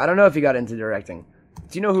 Let's look. I don't know if he got into directing.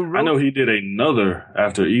 Do you know who wrote? I know he did another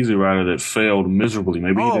after Easy Rider that failed miserably.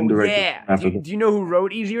 Maybe he didn't direct it after. Do you know who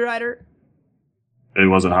wrote Easy Rider? It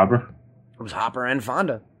wasn't Hopper? It was Hopper and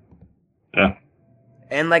Fonda. Yeah.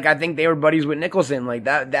 And, like, I think they were buddies with Nicholson. Like,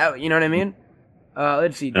 that you know what I mean?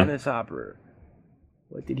 Let's see. Dennis Hopper.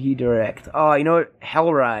 What did he direct? Oh, you know what?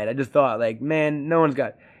 Hellride. I just thought, like, man, no one's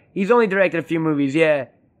got... He's only directed a few movies, yeah.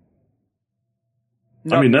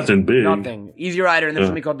 I mean, nothing big. Nothing. Easy Rider, and there's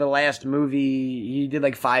something called The Last Movie. He did,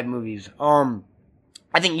 like, 5 movies. I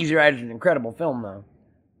think Easy Rider is an incredible film, though.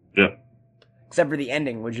 Yeah. Except for the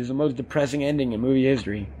ending, which is the most depressing ending in movie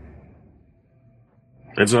history.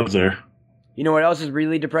 It's up there. You know what else is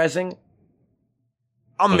really depressing?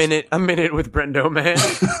 A minute with Brendo, man.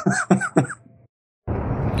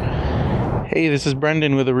 Hey, this is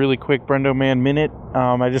Brendan with a really quick Brendo Man Minute.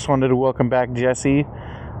 I just wanted to welcome back Jesse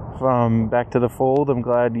from Back to the Fold. I'm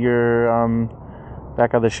glad you're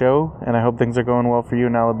back on the show, and I hope things are going well for you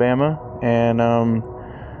in Alabama. And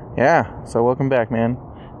so welcome back, man.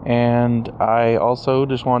 And I also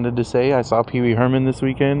just wanted to say I saw Pee Wee Herman this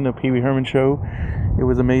weekend, the Pee Wee Herman show. It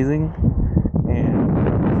was amazing.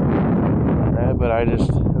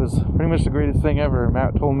 It was pretty much the greatest thing ever.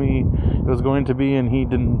 Matt told me it was going to be, and he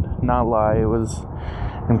did not lie. It was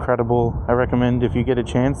incredible. I recommend, if you get a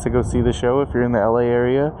chance, to go see the show if you're in the LA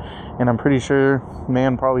area. And I'm pretty sure,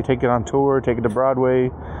 man, probably take it on tour, take it to Broadway,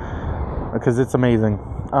 because it's amazing.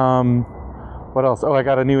 What else? Oh, I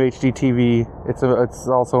got a new HD TV. It's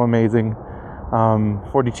also amazing.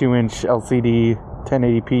 42-inch LCD,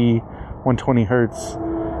 1080p, 120 hertz.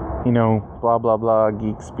 You know, blah blah blah,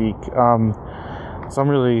 geek speak. So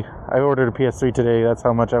I ordered a PS3 today. That's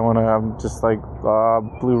how much I want to. I'm just like,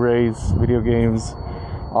 Blu-rays, video games,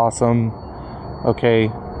 awesome. Okay,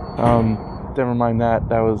 never mind that.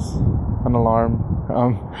 That was an alarm.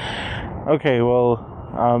 Okay,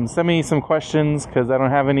 well, send me some questions, because I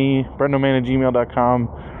don't have any. BrendoMan@gmail.com,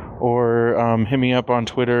 or hit me up on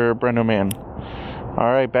Twitter, BrendoMan.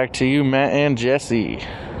 All right, back to you, Matt and Jesse.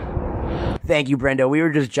 Thank you, Brendo. We were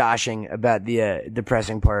just joshing about the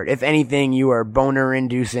depressing part. If anything, you are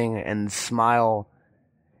boner-inducing and smile.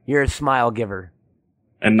 You're a smile giver.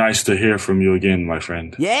 And nice to hear from you again, my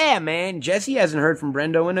friend. Yeah, man. Jesse hasn't heard from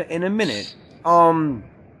Brendo in a minute.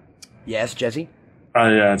 Yes, Jesse?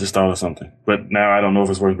 I just thought of something. But now I don't know if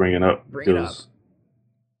it's worth bringing up. Bring it up.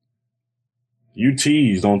 You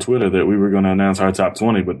teased on Twitter that we were going to announce our top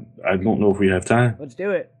 20, but I don't know if we have time. Let's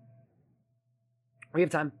do it. We have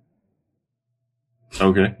time.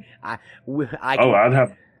 Okay. I'd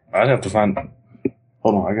have to find...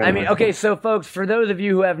 Hold on. Okay, so folks, for those of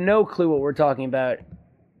you who have no clue what we're talking about,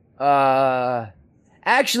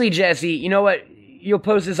 actually, Jesse, you know what? You'll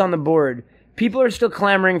post this on the board. People are still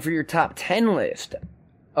clamoring for your top 10 list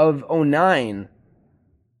of 09.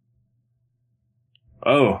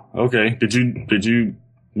 Oh, okay. Did you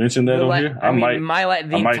mention that on here?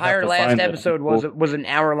 The entire last episode was an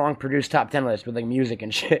hour-long produced top 10 list with like music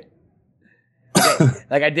and shit. Okay,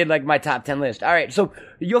 like I did like my top 10 list. All right, so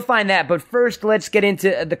you'll find that. But first, let's get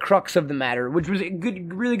into the crux of the matter, which was a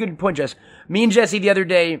really good point, Jess. Me and Jesse the other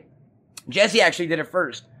day, Jesse actually did it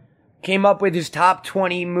first. Came up with his top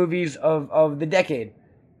 20 movies of the decade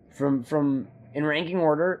from in ranking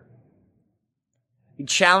order. He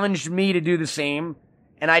challenged me to do the same,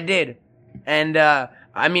 and I did. And I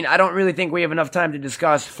don't really think we have enough time to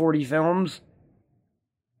discuss 40 films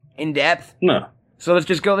in depth. No. So let's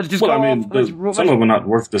just go. Some of them are not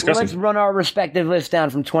worth discussing. Let's run our respective lists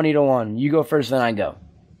down from 20 to 1. You go first, then I go.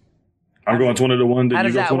 I'm going 20 to 1. How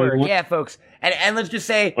does that work? 1? Yeah, folks. And let's just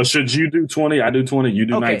say... Or should you do 20? I do 20. You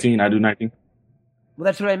do 19. I do 19. Well,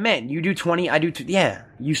 that's what I meant. You do 20. I do... Yeah.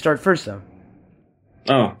 You start first, though.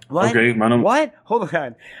 Oh, what? Okay. What? Hold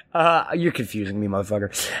on. You're confusing me,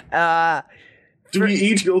 motherfucker. Do we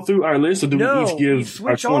each go through our list, or do we each give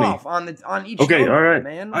switch our 20? Off on each. Okay, number, all right.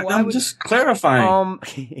 Man. I'm just clarifying.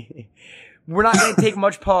 We're not going to take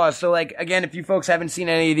much pause. So, like, again, if you folks haven't seen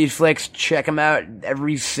any of these flicks, check them out.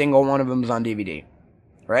 Every single one of them is on DVD.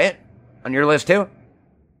 Right? On your list, too?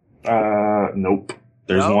 Nope.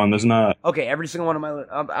 There's one that's not. Okay, every single one of my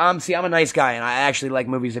list. See, I'm a nice guy, and I actually like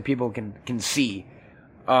movies that people can see.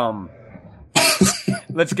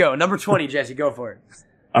 Let's go. Number 20, Jesse, go for it.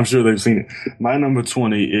 I'm sure they've seen it. My number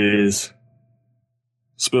 20 is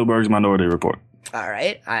Spielberg's Minority Report. All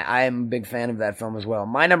right. I am a big fan of that film as well.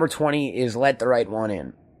 My number 20 is Let the Right One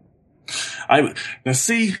In. Now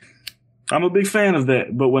see, I'm a big fan of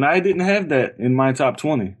that, but when I didn't have that in my top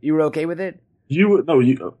 20. You were okay with it?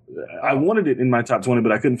 I wanted it in my top 20,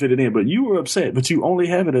 but I couldn't fit it in. But you were upset, but you only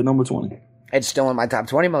have it at number 20. It's still in my top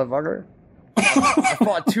 20, motherfucker. I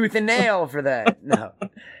fought tooth and nail for that.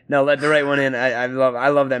 No, Let the Right One In. I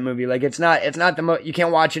love that movie. Like, it's not you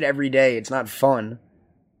can't watch it every day. It's not fun,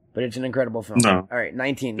 but it's an incredible film. No. All right,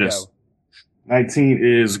 19, yes. Go. 19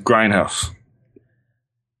 is Grindhouse.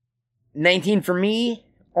 19 for me,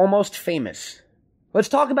 Almost Famous. Let's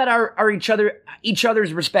talk about our each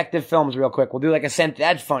other's respective films real quick. We'll do like a sentence.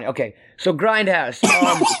 That's funny. Okay, so Grindhouse.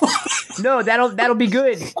 No, that'll be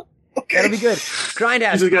good. That'll be good.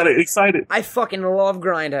 Grindhouse. You just got excited. I fucking love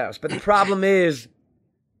Grindhouse, but the problem is,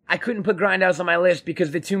 I couldn't put Grindhouse on my list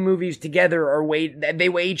because the two movies together they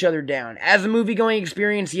weigh each other down. As a movie-going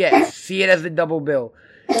experience, yes, see it as the double bill.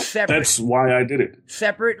 That's why I did it.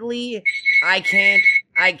 Separately, I can't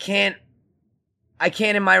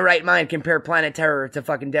in my right mind compare Planet Terror to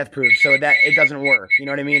fucking Death Proof, so that it doesn't work. You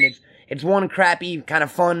know what I mean? It's one crappy, kind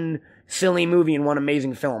of fun, silly movie and one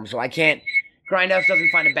amazing film, so I can't. Grindhouse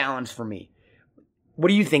doesn't find a balance for me. What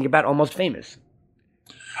do you think about Almost Famous?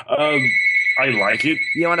 I like it.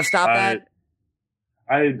 You want to stop that?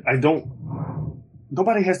 I don't.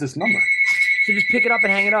 Nobody has this number. So just pick it up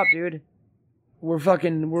and hang it up, dude. We're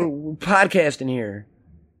podcasting here.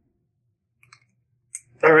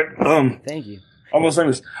 All right. Thank you. Almost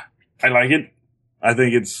Famous. I like it. I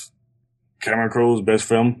think it's Cameron Crowe's best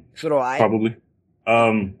film. So do I. Probably.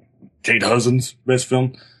 Kate Hudson's best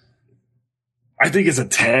film. I think it's a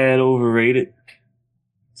tad overrated.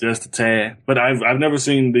 Just a tad. But I've never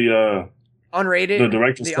seen the unrated. The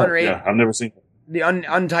director's cut. Unrated. Yeah, I've never seen it. The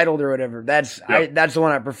untitled or whatever. That's the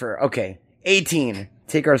one I prefer. Okay. 18.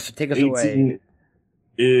 Take us 18 away. 18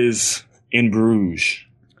 is In Bruges.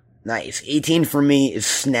 Nice. 18 for me is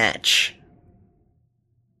Snatch.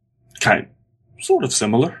 Sort of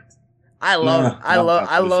similar. I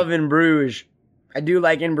love In Bruges. I do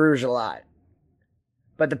like In Bruges a lot.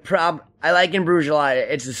 But I like In Bruges a lot.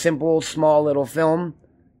 It's a simple, small little film.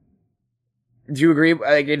 Do you agree?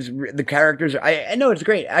 Like, the characters. I know it's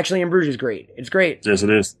great. Actually, In Bruges is great. It's great. Yes,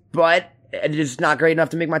 it is. But it's not great enough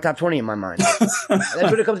to make my top 20 in my mind. That's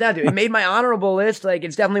what it comes down to. It made my honorable list. Like,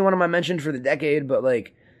 it's definitely one of my mentions for the decade. But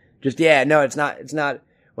like, Just, yeah, no, it's not.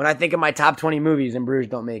 When I think of my top 20 movies, In Bruges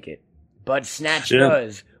don't make it. But Snatch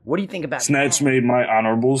does. What do you think about Snatch that? made my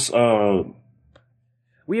honorables.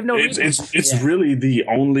 We have no It's really the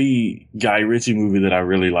only Guy Ritchie movie that I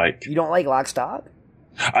really like. You don't like Lock, Stock?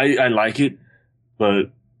 I like it,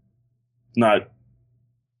 but not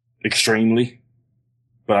extremely.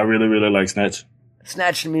 But I really, really like Snatch.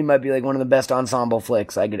 Snatch to me might be like one of the best ensemble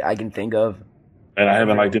flicks I can think of. And I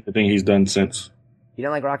haven't liked anything he's done since. You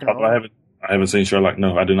don't like Rock and Roll? I haven't seen Sherlock.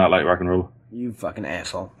 No, I do not like Rock and Roll. You fucking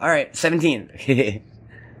asshole. All right, 17.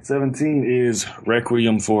 17 is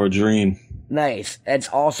Requiem for a Dream. Nice. It's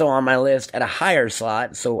also on my list at a higher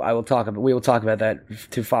slot, so we will talk about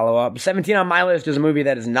that to follow up. 17 on my list is a movie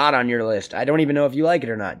that is not on your list. I don't even know if you like it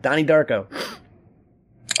or not. Donnie Darko.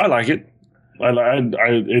 I like it.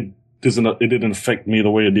 It didn't affect me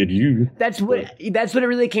the way it did you. That's what it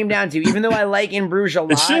really came down to. Even though I like In Bruges a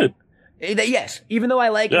lot. It should. Yes. Even though I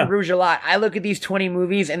like In Bruges a lot, I look at these 20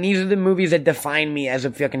 movies, and these are the movies that define me as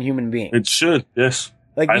a fucking human being. It should, yes.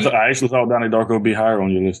 Like I actually thought Donnie Darko would be higher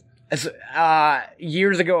on your list.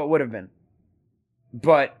 Years ago it would have been.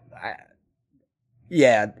 But,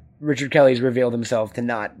 Richard Kelly's revealed himself to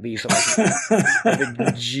not be so much of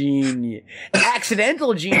a genius.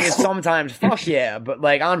 Accidental genius sometimes, fuck yeah. But,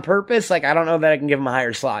 like, on purpose, like, I don't know that I can give him a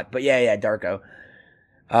higher slot. But yeah, Darko.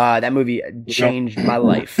 That movie changed my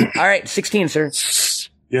life. All right, 16, sir.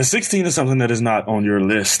 Yeah, 16 is something that is not on your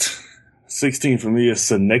list. 16 for me is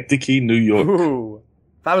Synecdoche, New York. Ooh.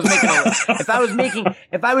 If I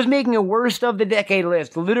was making a worst of the decade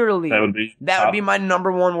list, literally, that would be my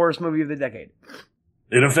number one worst movie of the decade.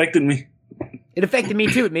 It affected me. It affected me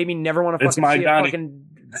too. It made me never want to fucking see a fucking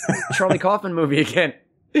Charlie Kaufman movie again.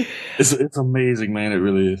 It's amazing, man. It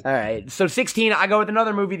really is. All right. So 16, I go with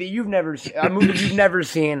another movie that you've never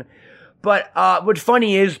seen. But what's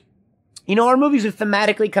funny is, our movies are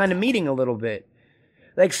thematically kind of meeting a little bit.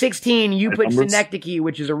 Like 16, you put Synecdoche,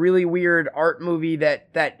 which is a really weird art movie that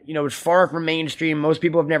is far from mainstream. Most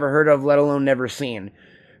people have never heard of, let alone never seen.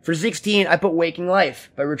 For 16, I put Waking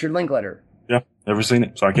Life by Richard Linklater. Yeah, never seen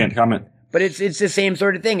it, so I can't comment. But it's the same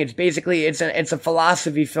sort of thing. It's basically it's a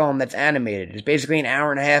philosophy film that's animated. It's basically an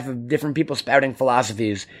hour and a half of different people spouting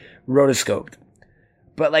philosophies, rotoscoped.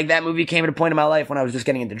 But like that movie came at a point in my life when I was just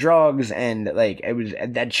getting into drugs, and like it was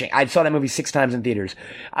I saw that movie 6 times in theaters.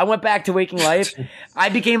 I went back to Waking Life. I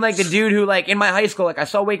became like the dude who, like, in my high school, like, I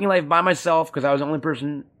saw Waking Life by myself because I was the only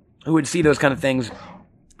person who would see those kind of things.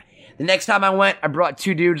 The next time I went, I brought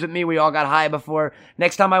 2 dudes with me. We all got high before.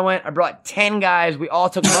 Next time I went, I brought 10 guys. We all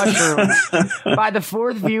took mushrooms. By the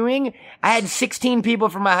 4th viewing, I had 16 people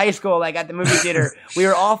from my high school, like, at the movie theater. We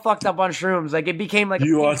were all fucked up on shrooms. Like, it became like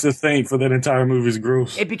you ought to thank for that entire movie's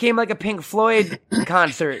growth. It became like a Pink Floyd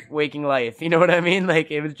concert, Waking Life. You know what I mean? Like,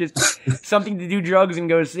 it was just something to do drugs and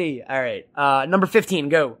go see. All right. Number 15,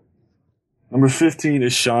 go. Number 15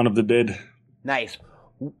 is Shaun of the Dead. Nice.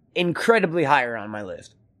 Incredibly higher on my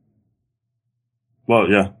list. Well,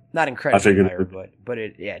 yeah. Not incredibly higher, but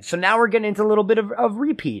it, yeah. So now we're getting into a little bit of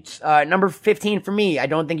repeats. Number 15 for me, I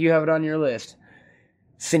don't think you have it on your list.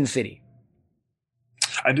 Sin City.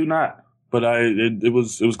 I do not, but it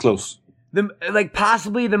was close.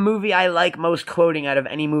 Possibly the movie I like most quoting out of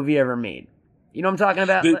any movie ever made. You know what I'm talking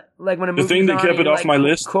about? Like when a movie. The thing that kept it off my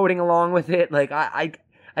list, quoting along with it. Like I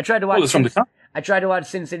tried to watch. Well, it's from the I tried to watch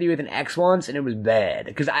Sin City with an ex once, and it was bad.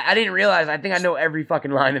 Because I didn't realize, I think I know every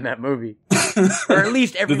fucking line in that movie. Or at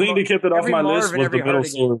least every... The thing that kept it off my list was the middle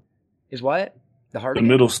story. Is what? The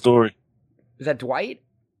middle story. Is that Dwight?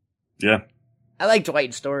 Yeah. I like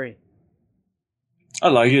Dwight's story. I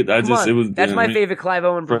like it. That's my favorite Clive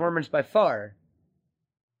Owen performance by far.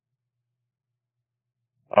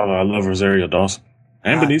 Oh, I love Rosario Dawson.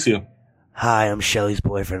 And Benicio. Hi, I'm Shelley's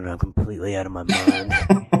boyfriend, and I'm completely out of my mind.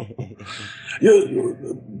 Yeah,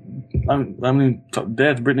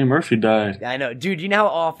 Dad's Brittany Murphy died. I know, dude. You know how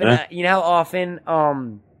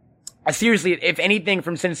often? Seriously, if anything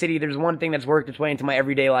from Sin City, there's one thing that's worked its way into my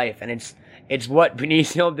everyday life, and it's what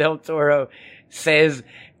Benicio del Toro says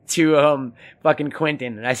to fucking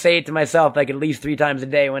Quentin, and I say it to myself like at least 3 times a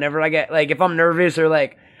day. Whenever I get like, if I'm nervous or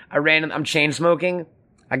like I'm chain smoking,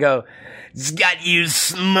 I go, "It's got you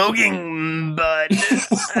smoking, bud."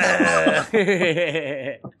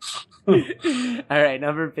 All right,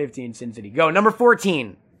 number 15, Sin City. Go. Number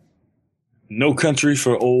 14. No Country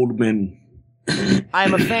for Old Men.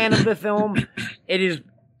 I'm a fan of the film. It is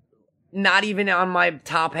not even on my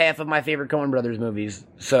top half of my favorite Coen Brothers movies.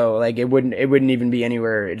 So, like, it wouldn't even be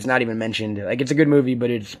anywhere. It's not even mentioned. Like, it's a good movie, but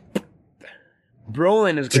it's...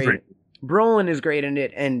 Brolin is great. Brolin is great in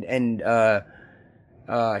it, and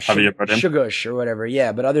Shugush or whatever.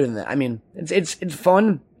 Yeah, but other than that, I mean, it's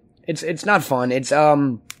fun. It's not fun. It's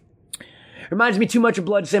reminds me too much of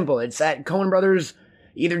Blood Simple. It's that Coen Brothers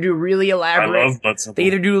either do really elaborate. I love Blood Simple. They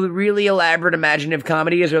either do really elaborate imaginative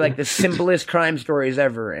comedies or like the simplest crime stories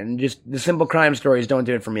ever, and just the simple crime stories don't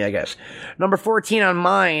do it for me, I guess. Number 14 on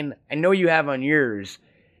mine, I know you have on yours,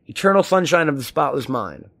 Eternal Sunshine of the Spotless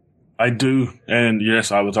Mind. I do, and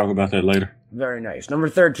yes, I will talk about that later. Very nice. Number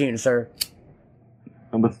 13, sir.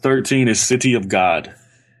 Number 13 is City of God.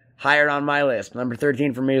 Higher on my list. Number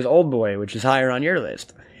 13 for me is Old Boy, which is higher on your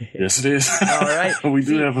list. Yes, it is. All right. We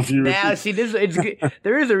do have a few. Now, see, it's good.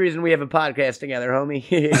 There is a reason we have a podcast together, homie.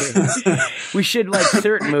 We should like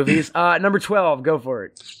certain movies. Number 12, go for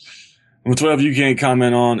it. Number 12 you can't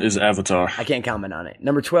comment on is Avatar. I can't comment on it.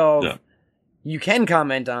 Number 12, Yeah. you can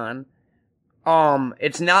comment on.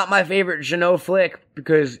 It's not my favorite Jeannot flick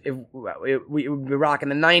because we would be rocking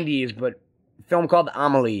the 90s, but a film called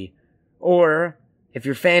Amélie. Or, if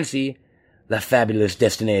you're fancy, La Fabuleuse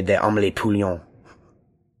Destinée d'Amélie Poulain.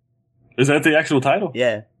 Is that the actual title?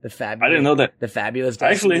 Yeah, the fabulous. I didn't know that. The Fabulous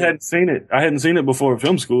I actually Destinée. hadn't seen it. I hadn't seen it before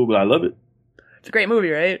film school, but I love it. It's a great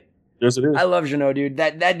movie, right? Yes, it is. I love Jeannot, dude.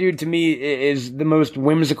 That dude to me is the most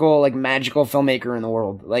whimsical, like magical filmmaker in the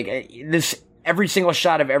world. Like every single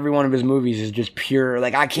shot of every one of his movies is just pure.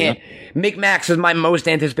 Like I can't. Yeah. Micmacs is my most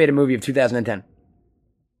anticipated movie of 2010.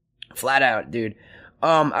 Flat out, dude.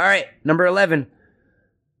 All right, number 11.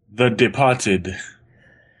 The Departed.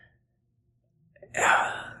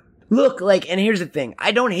 Look, like, and here's the thing.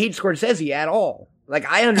 I don't hate Scorsese at all. Like,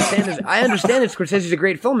 I understand this. I understand that Scorsese's a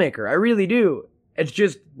great filmmaker. I really do. It's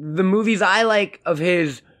just the movies I like of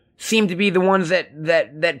his seem to be the ones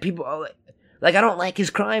that people like. I don't like his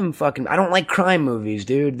crime I don't like crime movies,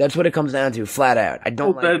 dude. That's what it comes down to, flat out. I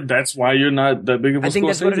don't like. That's why you're not that big of a Scorsese fan. I think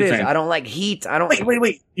that's what it is. I don't like Heat. I don't.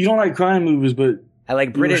 Wait. You don't like crime movies, but I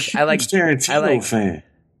like British. You're a huge Tarantino fan.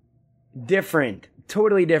 Different.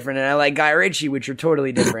 Totally different, and I like Guy Ritchie, which are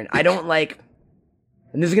totally different. I don't like,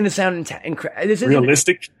 and this is going to sound this is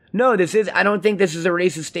realistic. No, I don't think this is a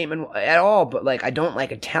racist statement at all. But like, I don't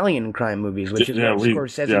like Italian crime movies, which is what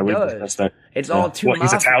Scorsese does. It's all too. Well,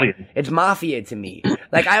 he's Italian. It's mafia to me.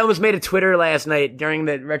 Like I almost made a Twitter last night during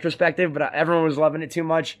the retrospective, but everyone was loving it too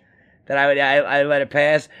much that I let it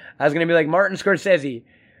pass. I was going to be like Martin Scorsese.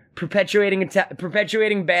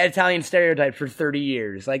 Perpetuating bad Italian stereotypes for 30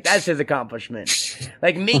 years. Like, that's his accomplishment.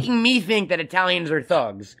 Like, making me think that Italians are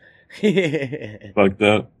thugs. Fucked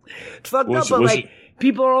up. It's fucked up, but like,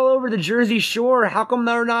 people are all over the Jersey Shore. How come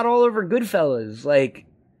they're not all over Goodfellas? Like,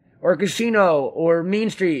 or Casino, or Mean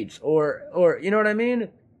Streets, or, you know what I mean?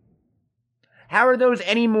 How are those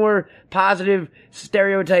any more positive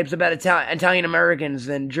stereotypes about Italian Americans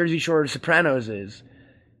than Jersey Shore Sopranos is?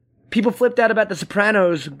 People flipped out about The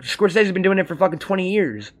Sopranos. Scorsese's been doing it for fucking 20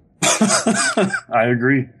 years. I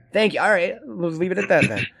agree. Thank you. All right. Let's leave it at that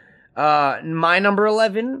then. My number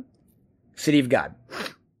 11, City of God.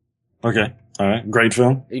 Okay. All right. Great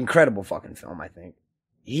film. Incredible fucking film, I think.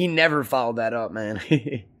 He never followed that up, man.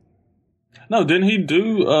 No, didn't he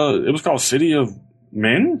do, it was called City of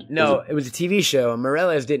Men? No, it was a TV show, and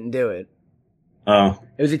Morales didn't do it. Oh.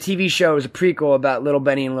 It was a TV show. It was a prequel about Little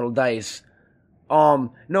Benny and Little Dice.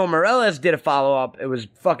 No, Morales did a follow-up. It was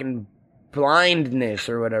fucking Blindness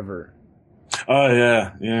or whatever. Oh,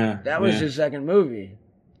 yeah. That was his second movie.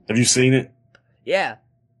 Have you seen it? Yeah.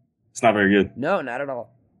 It's not very good. No, not at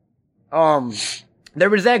all. There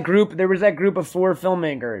was that group of 4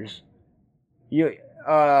 filmmakers.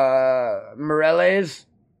 Morales,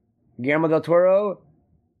 Guillermo del Toro,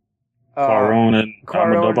 Cuarón and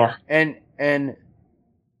Almodóvar. and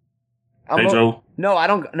Pedro. No, I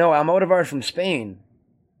don't. No, Almodóvar from Spain.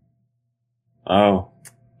 Oh.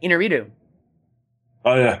 Inarritu.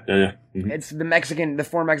 Oh yeah. Mm-hmm. It's the 4 Mexican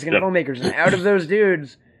filmmakers, and out of those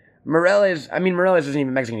dudes, Morales isn't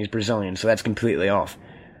even Mexican; he's Brazilian, so that's completely off.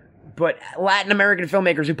 But Latin American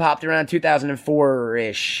filmmakers who popped around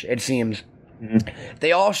 2004-ish, it seems,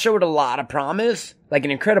 they all showed a lot of promise, like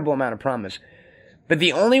an incredible amount of promise. But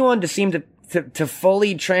the only one to seem to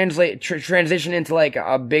fully transition into like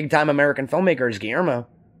a big time American filmmaker is Guillermo.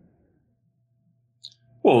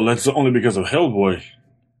 Well, that's only because of Hellboy.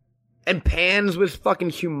 And Pans was fucking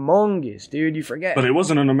humongous, dude. You forget. But it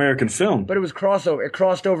wasn't an American film. But it was crossover. It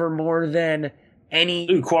crossed over more than any.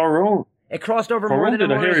 Dude, Cuarón. It crossed over more than did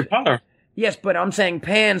a Harry Potter. Yes, but I'm saying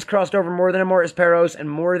Pans crossed over more than Amores Perros and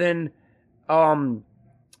more than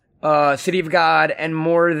City of God and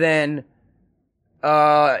more than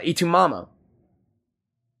Y Tu Mama.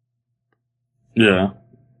 Yeah.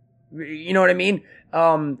 You know what I mean?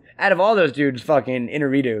 Out of all those dudes, fucking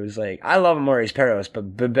Inarritu, like, I love Amores Perros,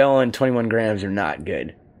 but Babel and 21 Grams are not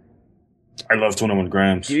good. I love 21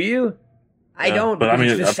 Grams. Do you? I don't, but I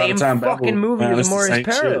because mean, it's the by the same time fucking Babel- movie man, as it's the Maurice same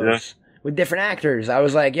shit, Perros with different actors. I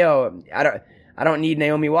was like, yo, I don't need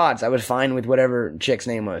Naomi Watts. I was fine with whatever chick's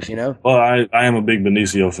name was, you know? Well, I am a big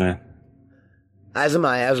Benicio fan. As am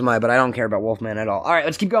I, but I don't care about Wolfman at all. All right,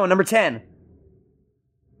 let's keep going. Number 10.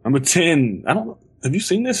 Number 10, have you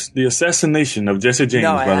seen this? The Assassination of Jesse James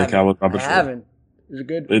No, by I the Robert haven't. I Shaw. haven't. Is it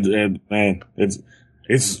good?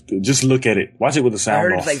 It's just look at it. Watch it with the I sound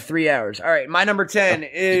heard off. it's like 3 hours. All right, my number 10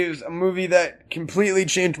 is a movie that completely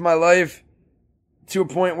changed my life to a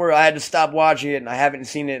point where I had to stop watching it, and I haven't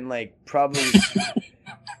seen it in like probably...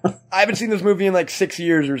 I haven't seen this movie in like 6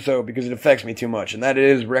 years or so because it affects me too much, and that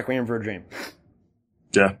is Requiem for a Dream.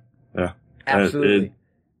 Yeah. Absolutely.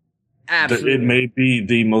 Absolutely. It may be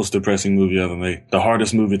the most depressing movie ever made. The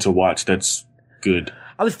hardest movie to watch that's good.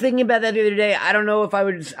 I was thinking about that the other day. I don't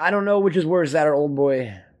know which is worse, that or Old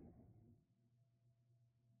Boy.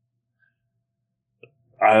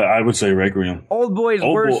 I would say Requiem. Old Boy is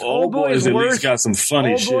worse. Old Boy is at worse. least got some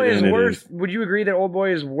funny Old Boy shit is in worse. it. Would you agree that Old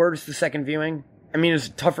Boy is worse the second viewing? I mean, it's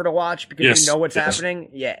tougher to watch because Yes. you know what's Yes. happening.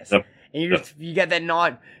 Yes. Yep. And you get that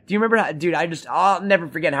nod. Do you remember how, dude, I'll never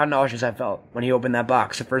forget how nauseous I felt when he opened that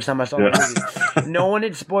box the first time I saw the movie. No one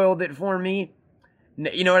had spoiled it for me.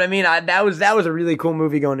 You know what I mean? That was a really cool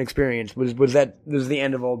movie going experience. Was the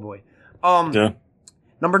end of Old Boy. Yeah.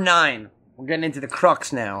 Number 9. We're getting into the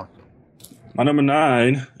crux now. My number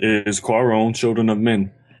 9 is Quaron, Children of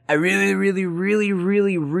Men. I really, really, really,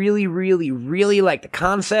 really, really, really, really like the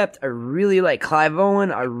concept. I really like Clive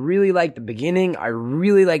Owen. I really like the beginning. I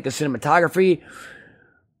really like the cinematography.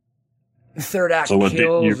 Third act So what did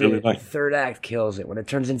kills you really it. like? Third act kills it when it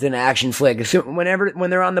turns into an action flick. So when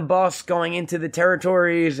they're on the bus going into the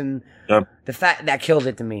territories and Yep. the fact that kills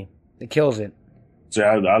it to me. It kills it. See,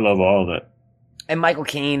 I love all that. And Michael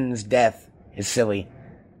Caine's death is silly.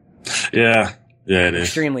 Yeah, it is.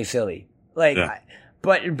 Extremely silly. Like, Yeah.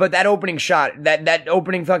 but that opening shot, that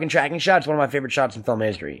opening fucking tracking shot is one of my favorite shots in film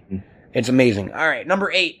history. It's amazing. All right,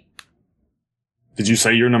 number 8. Did you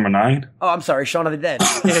say you're number 9? Oh, I'm sorry, Shaun of the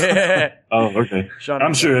Dead. Oh, okay. Shaun of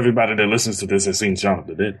I'm the sure Dead. everybody that listens to this has seen Shaun of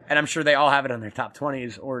the Dead. And I'm sure they all have it on their top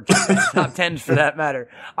 20s or top 10s for that matter.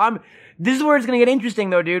 This is where it's going to get interesting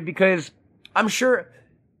though, dude, because I'm sure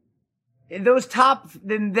those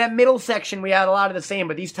that middle section we had a lot of the same,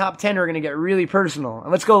 but these top 10 are going to get really personal.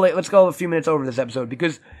 And let's go a few minutes over this episode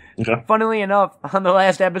because Okay. funnily enough, on the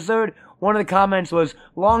last episode, one of the comments was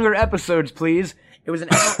longer episodes, please. It was an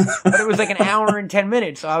hour, but it was like an hour and 10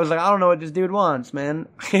 minutes. So I was like, I don't know what this dude wants, man.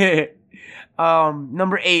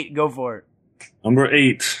 Number 8, go for it. Number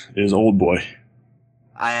 8 is Old Boy.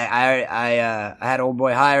 I had Old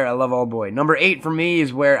Boy higher. I love Old Boy. Number 8 for me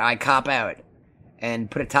is where I cop out and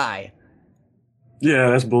put a tie.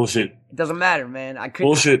 Yeah, that's bullshit. It doesn't matter, man. I couldn't.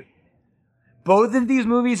 Bullshit. Both of these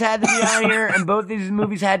movies had to be on here, and both of these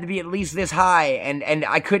movies had to be at least this high, and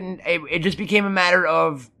I couldn't. It just became a matter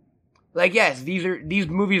of, like, yes, these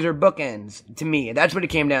movies are bookends to me. That's what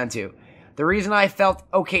it came down to. The reason I felt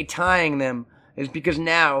okay tying them is because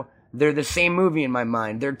now they're the same movie in my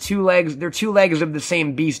mind. They're two legs of the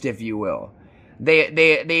same beast, if you will.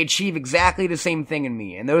 They achieve exactly the same thing in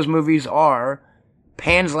me, and those movies are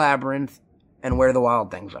Pan's Labyrinth and Where the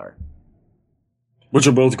Wild Things Are. Which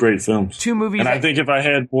are both great films. Two movies. And I think if I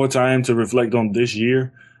had more time to reflect on this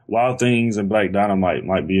year, Wild Things and Black Dynamite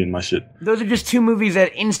might be in my shit. Those are just two movies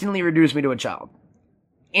that instantly reduce me to a child.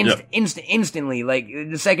 Yep. Instantly. Like,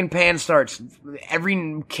 the second Pan starts,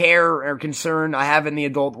 every care or concern I have in the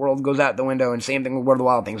adult world goes out the window, and same thing with Where the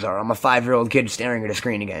Wild Things Are. I'm a 5-year-old kid staring at a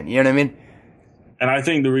screen again. You know what I mean? And I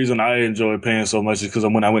think the reason I enjoy Pan so much is because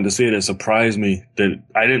when I went to see it, it surprised me that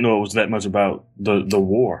I didn't know it was that much about the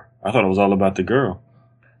war. I thought it was all about the girl.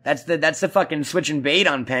 That's the fucking switching bait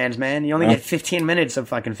on Pans, man. You only get 15 minutes of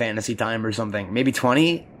fucking fantasy time or something. Maybe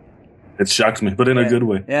 20? It shocks me, but in a good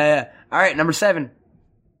way. Yeah. All right, number 7.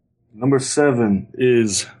 Number 7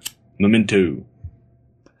 is Memento.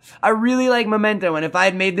 I really like Memento, and if I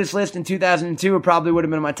had made this list in 2002, it probably would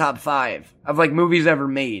have been in my top 5 of, like, movies ever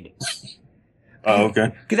made. Oh,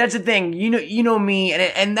 okay. Because that's the thing, you know me,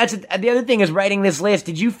 and that's the other thing is writing this list.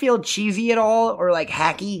 Did you feel cheesy at all, or like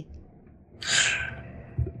hacky?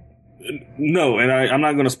 No, and I'm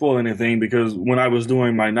not going to spoil anything because when I was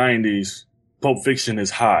doing my 90s, Pulp Fiction is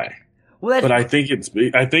high. Well, But I think it's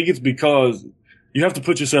because you have to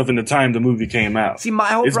put yourself in the time the movie came out. See, my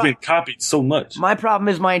whole It's been copied so much. my problem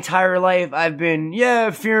is my entire life I've been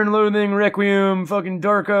Fear and Loathing, Requiem, fucking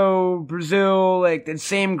Darko, Brazil, like the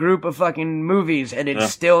same group of fucking movies, and it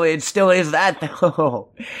still is that though.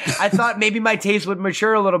 I thought maybe my taste would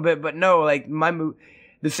mature a little bit, but no, like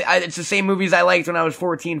it's the same movies I liked when I was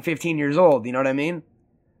 14, 15 years old. You know what I mean?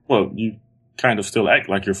 Well, you kind of still act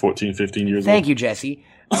like you're 14, 15 years old. Thank you, Jesse.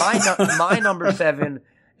 My number 7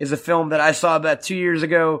 is a film that I saw about 2 years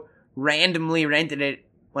ago. Randomly rented it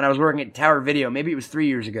when I was working at Tower Video. Maybe it was 3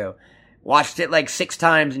 years ago. Watched it like 6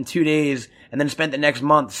 times in 2 days, and then spent the next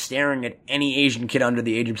month staring at any Asian kid under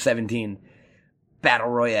the age of 17. Battle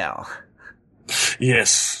Royale.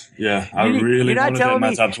 Yes. Yeah. I really wanted that in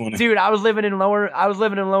my top 20. Dude, I was living in lower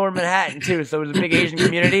Manhattan too, so it was a big Asian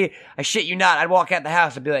community. I shit you not, I'd walk out the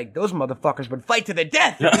house and be like, those motherfuckers would fight to the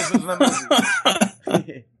death. This was my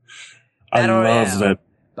movie. I love that.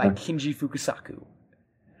 By Kinji Fukasaku.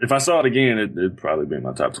 If I saw it again, it'd probably be in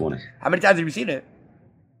my top 20. How many times have you seen it?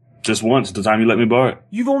 Just once, the time you let me borrow it.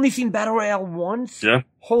 You've only seen Battle Royale once? Yeah.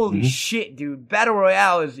 Holy shit, dude. Battle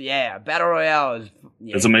Royale is. Yeah.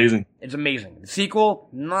 It's amazing. It's amazing. The sequel,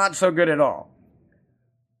 not so good at all.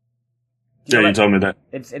 You told me that.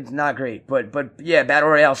 It's not great, but yeah, Battle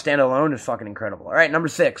Royale standalone is fucking incredible. All right, number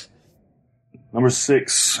 6. Number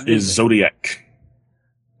 6 is Zodiac.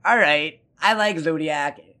 All right, I like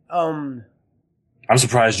Zodiac. I'm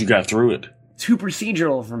surprised you got through it. Too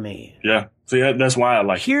procedural for me. Yeah. See, that's why I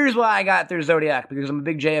like it. Here's why I got through Zodiac, because I'm a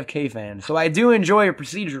big JFK fan. So I do enjoy a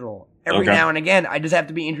procedural. Every now and again, I just have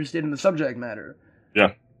to be interested in the subject matter.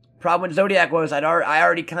 Yeah. Problem with Zodiac was I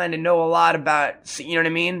already kind of know a lot about, you know what I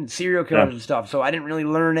mean? Serial killers and stuff. So I didn't really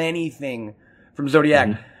learn anything from Zodiac.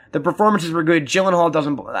 Mm-hmm. The performances were good.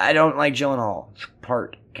 I don't like Gyllenhaal. It's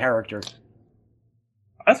part character.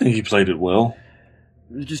 I think he played it well.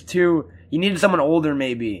 It was just you needed someone older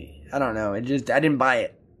maybe. I don't know. I didn't buy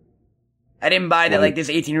it. I didn't buy that like this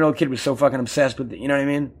 18-year-old kid was so fucking obsessed with it. You know what I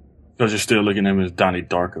mean? Because you're still looking at him as Donnie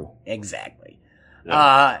Darko. Exactly.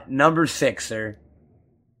 Yeah. Number 6, sir.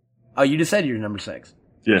 Oh, you just said you're number 6.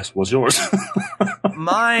 Yes, what's yours?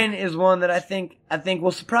 Mine is one that I think will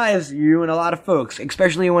surprise you and a lot of folks,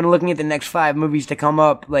 especially when looking at the next 5 movies to come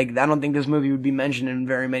up. Like, I don't think this movie would be mentioned in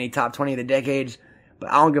very many top 20 of the decades, but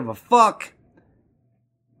I don't give a fuck.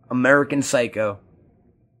 American Psycho.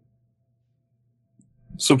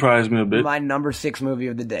 Surprised me a bit. My number 6 movie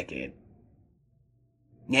of the decade.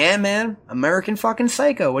 Yeah, man. American fucking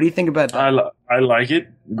Psycho. What do you think about that? I like it.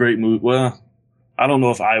 Great movie. Well, I don't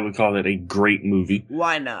know if I would call it a great movie.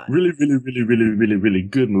 Why not? Really, really, really, really, really, really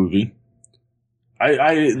good movie.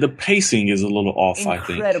 The pacing is a little off, I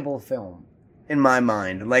think. Incredible film. In my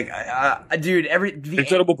mind. Like, dude,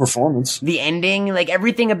 incredible performance. The ending, like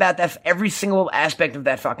everything about that, every single aspect of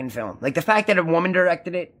that fucking film. Like the fact that a woman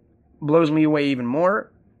directed it blows me away even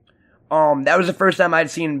more. That was the first time I'd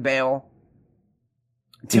seen Bale.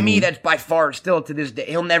 To me, that's by far, still to this day,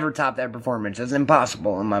 he'll never top that performance. It's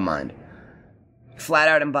impossible in my mind. Flat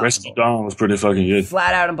out impossible. Rescue Dawn was pretty fucking good.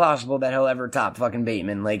 Flat out impossible that he'll ever top fucking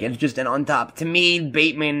Bateman. Like, it's just an untop. To me,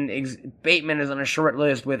 Bateman is on a short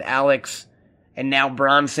list with Alex and now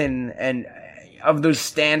Bronson, and of those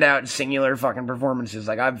standout singular fucking performances.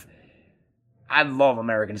 Like, I love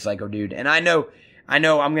American Psycho, dude. And I know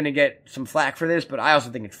I'm gonna get some flack for this, but I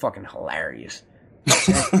also think it's fucking hilarious.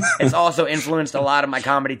 It's also influenced a lot of my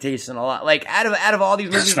comedy tastes and a lot. Like, out of all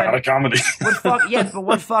these movies, it's not a comedy.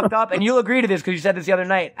 What fucked up? And you'll agree to this because you said this the other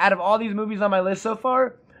night. Out of all these movies on my list so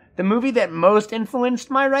far, the movie that most influenced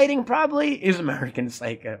my writing probably is American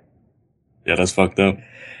Psycho. Yeah, that's fucked up.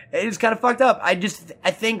 It's kind of fucked up. I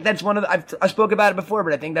think that's one of I spoke about it before,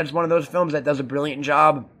 but I think that's one of those films that does a brilliant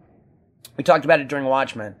job. We talked about it during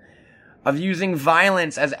Watchmen, of using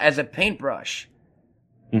violence as a paintbrush.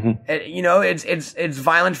 Mm-hmm. It's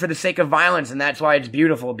violence for the sake of violence, and that's why it's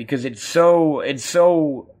beautiful, because it's so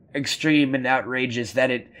extreme and outrageous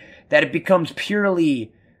that it becomes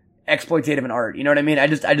purely exploitative in art. You know what I mean? I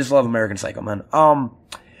just love American Psycho, man.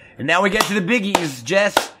 And now we get to the biggies,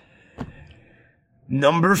 Jess.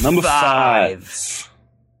 Number 5.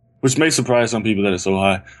 Which may surprise some people that it's so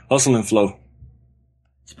high. Hustle and Flow.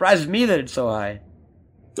 Surprises me that it's so high.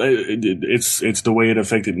 It's the way it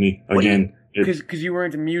affected me. Again. Because you were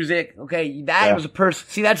into music. Okay, that was a person.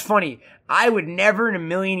 See, that's funny. I would never in a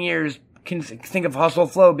million years think of Hustle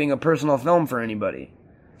Flow being a personal film for anybody.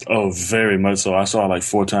 Oh, very much so. I saw it like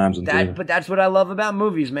 4 times in theater. But that's what I love about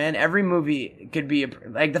movies, man. Every movie could be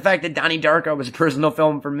like the fact that Donnie Darko was a personal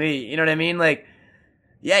film for me. You know what I mean? Like,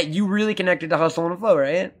 yeah, you really connected to Hustle and Flow,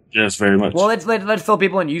 right? Yes, very much. Well, let's fill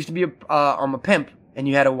people in. You used to be a pimp, and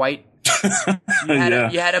you had a white. You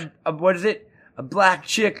had a what is it? A black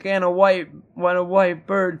chick and a white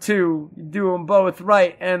bird too. You do them both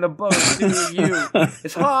right, and the both do you.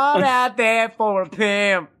 It's hard out there for a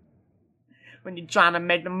pimp when you're trying to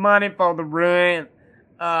make the money for the rent.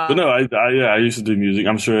 But no, I used to do music.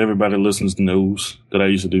 I'm sure everybody listens knows that I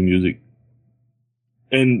used to do music,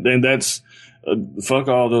 and that's fuck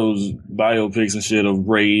all those biopics and shit of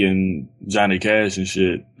Ray and Johnny Cash and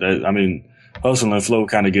shit. Hustle and Flow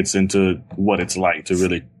kind of gets into what it's like to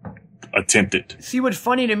really attempt it. See, what's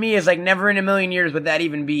funny to me is like never in a million years would that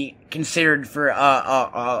even be considered for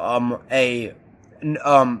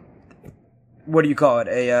what do you call it?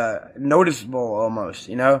 A noticeable almost,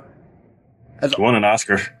 you know? As won an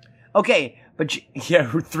Oscar. Okay, but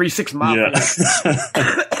 3-6 Mafia.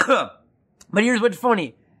 Yeah. But here's what's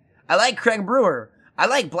funny. I like Craig Brewer. I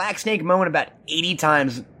like Black Snake Moan about 80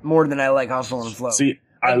 times more than I like Hustle and Flow. See,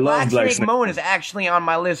 I love Black Snake Moan is actually on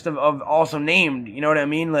my list of also named. You know what I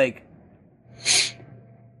mean? Like,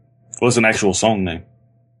 what's an actual song name?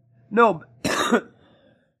 No,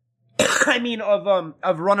 I mean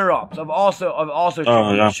of runner-ups of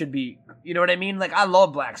also should be. You know what I mean? Like, I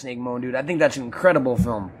love Black Snake Moan, dude. I think that's an incredible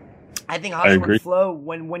film. I think Hustle and Flow,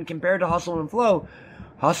 when compared to Hustle and Flow,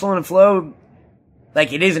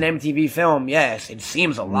 like, it is an MTV film, yes. It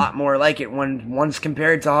seems a lot more like it once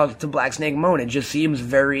compared to Black Snake Moan. It just seems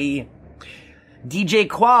very... DJ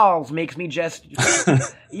Qualls makes me just...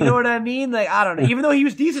 You know what I mean? Like, I don't know. Even though he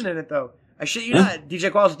was decent in it, though. I shit you not.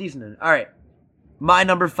 DJ Qualls is decent in it. Alright. My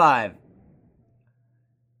number 5.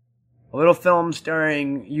 A little film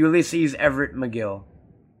starring Ulysses Everett McGill.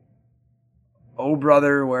 Oh,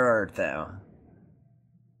 brother, where art thou?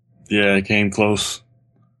 Yeah, it came close.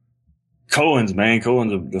 Coens, man.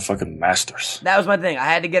 Coens are the fucking masters. That was my thing. I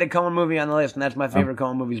had to get a Coen movie on the list, and that's my favorite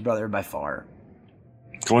Coen movie's brother by far.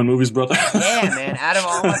 Coen movies, brother? Yeah, man. Out of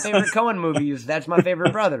all my favorite Coen movies, that's my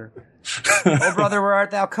favorite brother. Oh, brother, where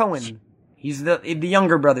art thou, Coen? He's the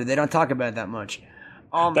younger brother. They don't talk about it that much.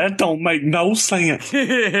 That don't make no sense.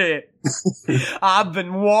 I've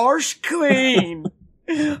been washed clean.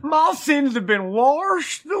 My sins have been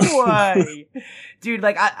washed away. Dude,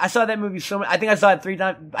 like, I saw that movie I think I saw it 3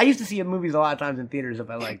 times. I used to see movies a lot of times in theaters if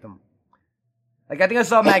I liked them. Like, I think I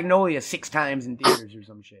saw Magnolia 6 times in theaters or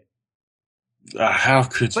some shit. How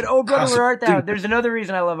could you? But Oh, Brother, Where Art Thou? There's another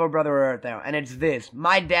reason I love Oh, Brother, Where Art Thou, and it's this.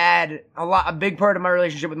 My dad, a big part of my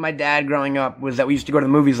relationship with my dad growing up was that we used to go to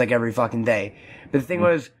the movies like every fucking day. But the thing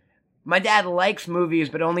was, my dad likes movies,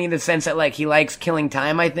 but only in the sense that, like, he likes killing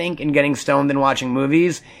time, I think, and getting stoned and watching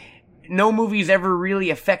movies. No movies ever really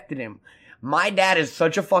affected him. My dad is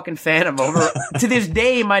such a fucking fan of to this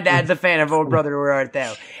day, my dad's a fan of Oh, Brother, Where Art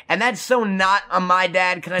Thou? And that's so not a my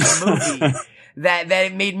dad kind of movie that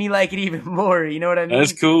it made me like it even more, you know what I mean?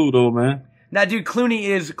 That's cool, though, man. Now, dude, Clooney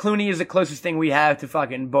is the closest thing we have to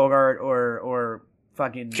fucking Bogart or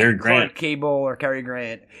fucking Cary Grant. Clark Gable or Cary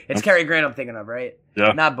Grant. It's Cary Grant I'm thinking of, right?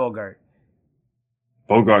 Yeah. Not Bogart.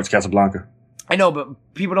 Bogart's Casablanca. I know,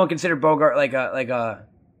 but people don't consider Bogart like a.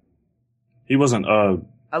 He wasn't a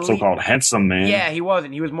so-called handsome man. Yeah, he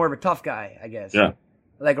wasn't. He was more of a tough guy, I guess. Yeah.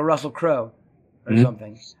 Like a Russell Crowe or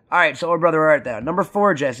something. All right, so Oh, Brother, Where Art Thou? Number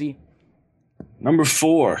 4, Jesse. Number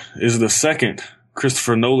 4 is the second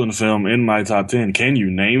Christopher Nolan film in my top 10. Can you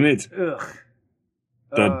name it? Ugh.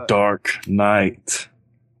 The Dark Knight.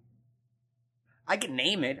 I can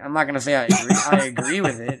name it. I'm not gonna say I agree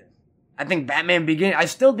with it. I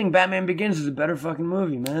still think Batman Begins is a better fucking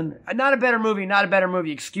movie, man. Not a better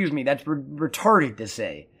movie, excuse me. That's retarded to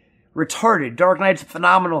say. Retarded. Dark Knight's a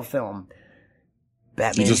phenomenal film.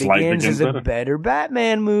 Batman Begins is a better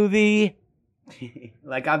Batman movie.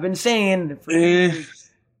 Like I've been saying for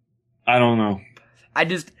years. I don't know. I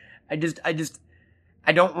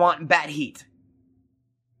don't want bat heat.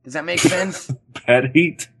 Does that make sense? Bat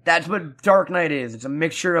heat? That's what Dark Knight is. It's a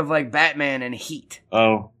mixture of like Batman and heat.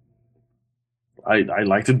 Oh. I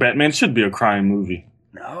liked it. Batman should be a crime movie.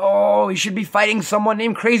 No, he should be fighting someone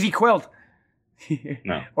named Crazy Quilt.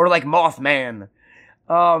 No. Or like Mothman.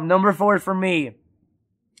 Number 4 for me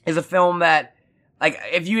is a film that, like,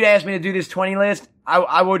 if you'd asked me to do this 20 list,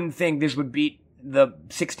 I wouldn't think this would beat the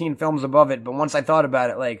 16 films above it. But once I thought about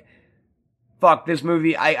it, like, fuck, this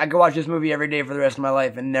movie, I could watch this movie every day for the rest of my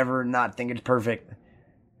life and never not think it's perfect.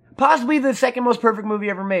 Possibly the second most perfect movie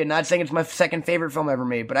ever made. Not saying it's my second favorite film ever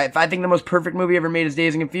made, but if I think the most perfect movie ever made is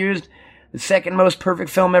Dazed and Confused, the second most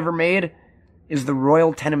perfect film ever made is The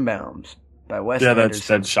Royal Tenenbaums by Wes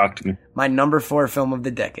Anderson. That shocked me. My number 4 film of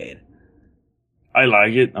the decade. I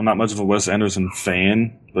like it. I'm not much of a Wes Anderson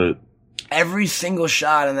fan, but every single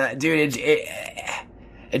shot in that, dude,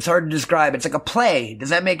 it's hard to describe. It's like a play. Does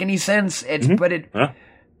that make any sense?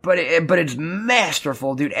 But it's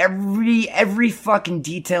masterful, dude. Every fucking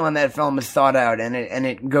detail in that film is thought out, and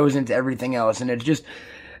it goes into everything else, and it's just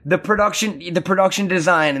the production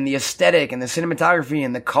design and the aesthetic and the cinematography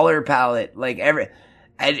and the color palette, like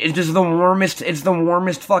it's just the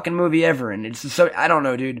warmest fucking movie ever, and it's so, I don't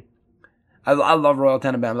know, dude. I love Royal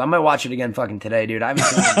Tenenbaums. I might watch it again fucking today, dude. I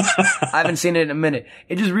haven't seen it in a minute.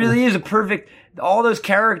 It just really is a perfect, all those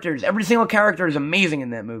characters, every single character is amazing in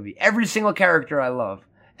that movie. Every single character I love.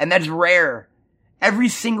 And that's rare. Every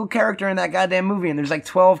single character in that goddamn movie, and there's like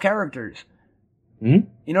 12 characters. Mm-hmm.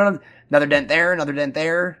 You know what another dent there, another dent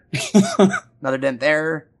there, another dent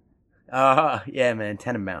there. Yeah, man,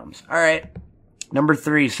 Tenenbaums. All right. Number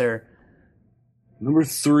 3, sir. Number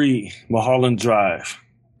 3, Mulholland Drive.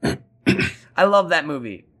 I love that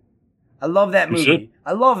movie. I love that movie. should.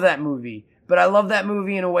 I love that movie. But I love that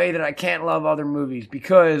movie in a way that I can't love other movies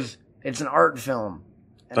because it's an art film.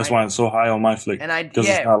 And That's why it's so high on my flick. Because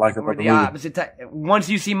it's not like we're another the movie. opposite once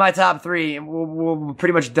you see my top 3, we'll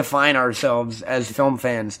pretty much define ourselves as film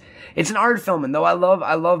fans. It's an art film, and though I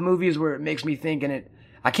love movies where it makes me think, and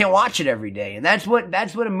I can't watch it every day, and that's what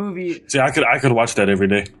a movie. See, I could watch that every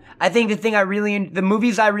day. I think the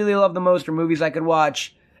movies I really love the most are movies I could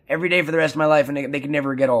watch every day for the rest of my life, and they could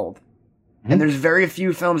never get old. Mm-hmm. And there's very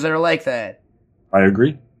few films that are like that. I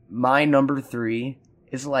agree. My number 3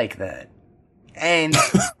 is like that. And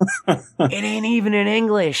it ain't even in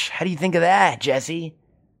English. How do you think of that, Jesse?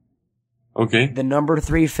 Okay. The number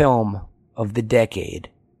 3 film of the decade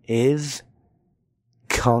is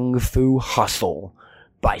Kung Fu Hustle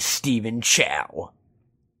by Stephen Chow.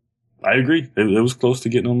 I agree. It was close to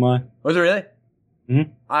getting on mine. Was it really?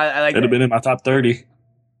 Mm-hmm. I like It'd have been in my top 30.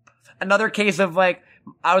 Another case of like,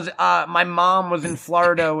 my mom was in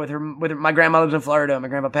Florida with my grandma lives in Florida. My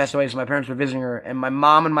grandpa passed away, so my parents were visiting her. And my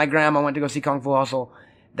mom and my grandma went to go see Kung Fu Hustle.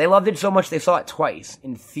 They loved it so much they saw it twice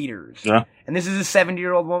in theaters. Yeah. And this is a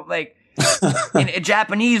 70-year-old woman, like, in a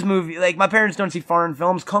Japanese movie. Like, my parents don't see foreign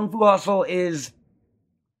films. Kung Fu Hustle is,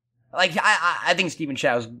 like, I think Stephen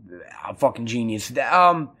Chow's a fucking genius.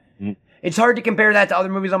 It's hard to compare that to other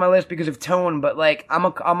movies on my list because of tone, but like, I'm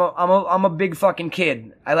a big fucking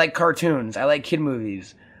kid. I like cartoons. I like kid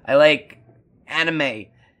movies. I like anime.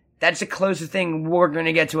 That's the closest thing we're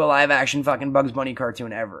gonna get to a live action fucking Bugs Bunny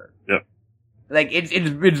cartoon ever. Yep. Like, it's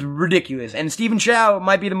ridiculous. And Stephen Chow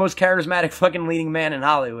might be the most charismatic fucking leading man in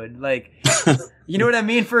Hollywood. Like, you know what I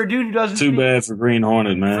mean? For a dude who doesn't Too bad for Green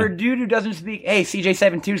Hornet, man. For a dude who doesn't speak, hey,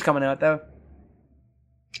 CJ72's coming out though.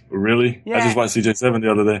 Really? Yeah. I just watched CJ7 the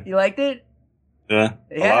other day. You liked it? Yeah.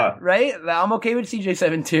 Yeah, A lot. right? I'm okay with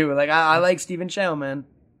CJ7 too. Like, I like Stephen Chow, man.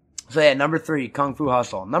 So yeah, number 3, Kung Fu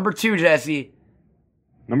Hustle. Number 2, Jesse.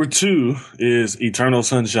 Number 2 is Eternal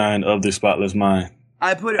Sunshine of the Spotless Mind.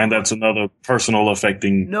 I put it, And that's another personal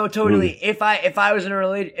affecting. no, totally. movie. If I was in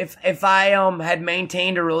a if I had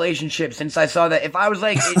maintained a relationship since I saw that, if I was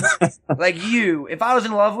like like you, if I was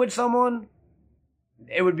in love with someone,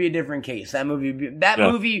 it would be a different case. That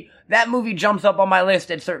movie jumps up on my list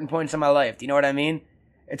at certain points in my life. Do you know what I mean?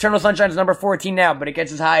 Eternal Sunshine is number 14 now, but it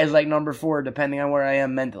gets as high as like number 4 depending on where I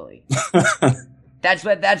am mentally. That's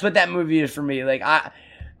what that movie is for me. Like,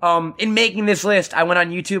 in making this list, I went on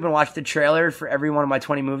YouTube and watched the trailer for every one of my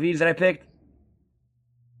 20 movies that I picked.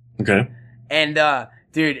 Okay. And,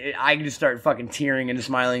 dude, I can just start fucking tearing and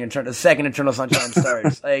smiling and the second Eternal Sunshine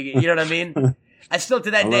starts. Like, you know what I mean? I still,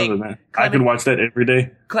 to that I day, love it, man. I could watch that every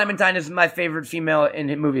day. Clementine is my favorite female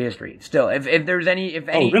in movie history. Still, if there's any,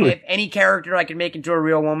 really? if any character I could make into a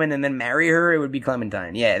real woman and then marry her, it would be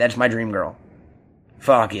Clementine. Yeah, that's my dream girl.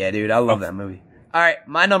 Fuck yeah, dude. I love that movie. All right,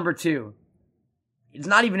 my number 2. It's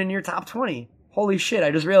not even in your top 20. Holy shit,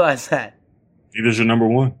 I just realized that. It is your number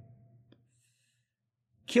 1.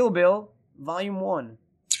 Kill Bill, Volume 1.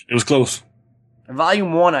 It was close.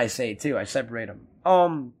 Volume 1, I say, too. I separate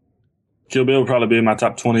them. Kill Bill would probably be in my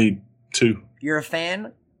top 22. You're a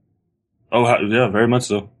fan? Oh, yeah, very much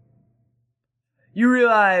so. You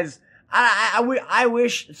realize, I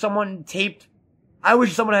wish someone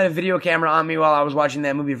had a video camera on me while I was watching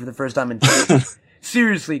that movie for the first time in tapes.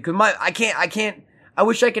 Seriously, cause I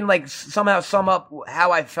wish I can like somehow sum up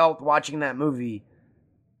how I felt watching that movie.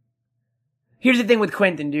 Here's the thing with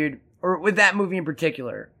Quentin, dude, or with that movie in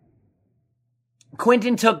particular.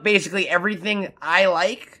 Quentin took basically everything I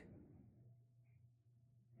like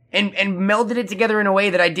and melded it together in a way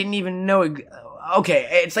that I didn't even know.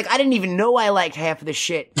 Okay, it's like I didn't even know I liked half of the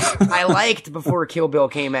shit I liked before Kill Bill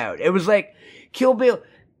came out. It was like Kill Bill.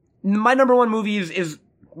 My number 1 movie is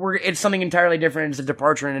it's something entirely different. It's a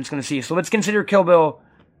departure, and it's going to see. So let's consider Kill Bill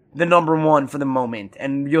the number 1 for the moment,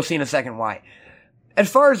 and you'll see in a second why. As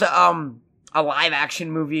far as a live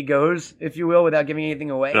action movie goes, if you will, without giving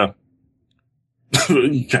anything away. Yeah.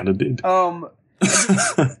 You kind of did.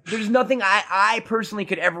 There's nothing I personally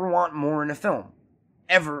could ever want more in a film,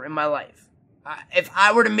 ever in my life. If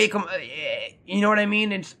I were to make them, you know what I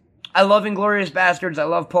mean? I love Inglourious Bastards. I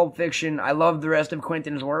love Pulp Fiction. I love the rest of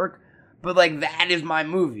Quentin's work. But like, that is my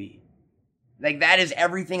movie. Like, that is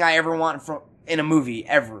everything I ever want in a movie,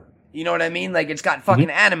 ever. You know what I mean? Like, it's got fucking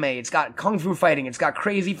anime, it's got kung fu fighting, it's got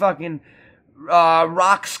crazy fucking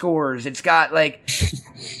rock scores, it's got, like,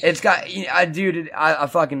 I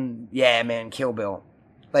fucking, yeah, man, Kill Bill.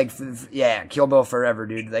 Like, yeah, Kill Bill forever,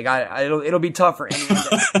 dude. Like, it'll be tough for anyone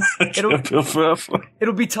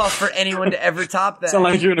it'll be tough for anyone to ever top that. Sound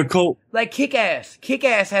like you're in a cult. Like Kick-Ass.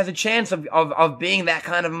 Kick-Ass has a chance of being that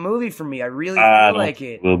kind of a movie for me. I really feel like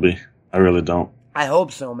it. Will be. I really don't. I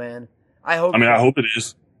hope so, man. I hope it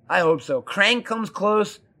is. I hope so. Crank comes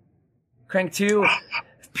close. Crank 2.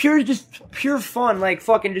 Pure fun. Like,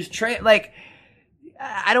 fucking just like,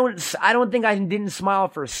 I don't think I didn't smile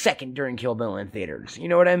for a second during Kill Bill in theaters. You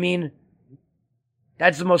know what I mean?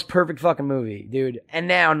 That's the most perfect fucking movie, dude. And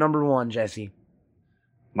now, number 1, Jesse.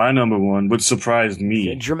 My number 1 would surprise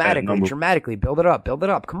me. Dramatically. Build it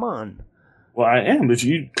up. Come on. Well, I am, but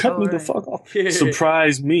you cut me the fuck off.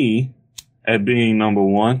 Surprise me at being number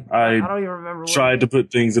 1. I don't even remember tried to put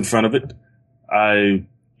things in front of it.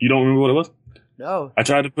 You don't remember what it was? No. I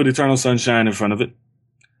tried to put Eternal Sunshine in front of it.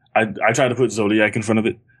 I tried to put Zodiac in front of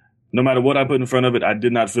it. No matter what I put in front of it, I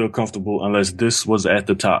did not feel comfortable unless this was at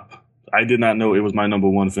the top. I did not know it was my number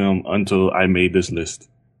 1 film until I made this list.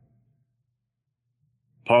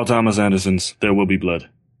 Paul Thomas Anderson's There Will Be Blood.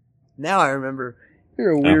 Now I remember.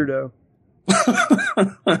 You're a weirdo.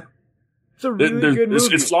 It's a really good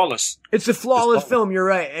movie. It's flawless. It's a flawless film, you're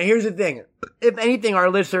right. And here's the thing. If anything, our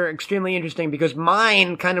lists are extremely interesting because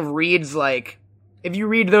mine kind of reads like, if you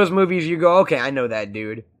read those movies, you go, okay, I know that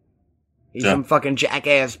dude. He's some fucking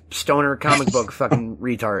jackass stoner comic book fucking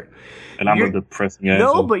retard. And I'm a depressing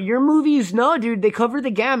asshole. No, but your movies, no, dude, they cover the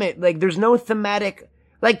gamut. Like, there's no thematic,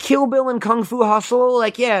 like Kill Bill and Kung Fu Hustle,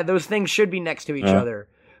 like, yeah, those things should be next to each other.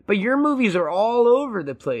 But your movies are all over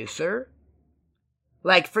the place, sir.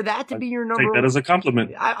 Like, for that to be your number 1. Take that as a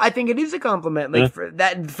compliment. I think it is a compliment. Like, for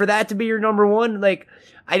that to be your number 1, like,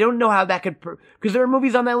 I don't know how that could, because there are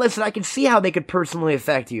movies on that list that I can see how they could personally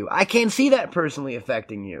affect you. I can't see that personally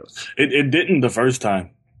affecting you. It didn't the first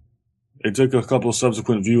time. It took a couple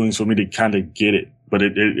subsequent viewings for me to kind of get it, but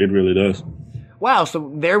it really does. Wow,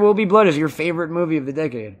 so There Will Be Blood is your favorite movie of the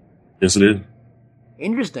decade. Yes, it is.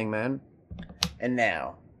 Interesting, man. And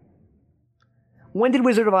now, when did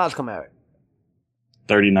Wizard of Oz come out?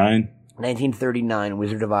 39. 1939,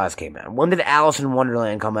 Wizard of Oz came out. When did Alice in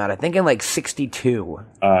Wonderland come out? I think in like 62.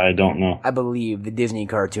 I don't know. I believe, the Disney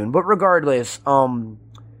cartoon. But regardless,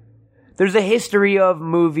 there's a history of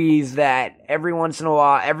movies that every once in a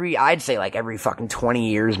while, I'd say like every fucking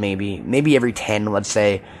 20 years maybe every 10, let's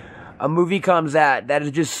say, a movie comes out that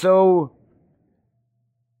is just so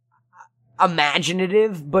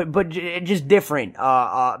imaginative, but just different.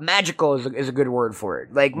 Magical is a good word for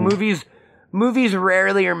it. Like, Movies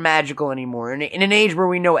rarely are magical anymore. In an age where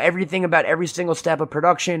we know everything about every single step of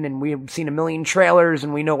production, and we've seen a million trailers,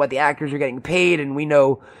 and we know what the actors are getting paid, and we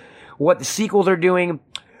know what the sequels are doing,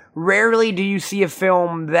 rarely do you see a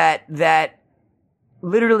film that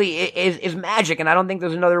literally is magic, and I don't think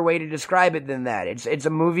there's another way to describe it than that. It's a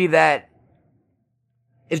movie that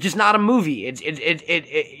is just not a movie.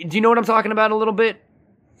 Do you know what I'm talking about a little bit?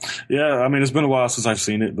 Yeah, I mean, it's been a while since I've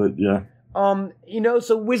seen it, but yeah.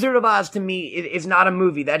 So Wizard of Oz to me is not a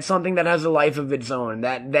movie. That's something that has a life of its own.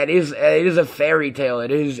 It is a fairy tale.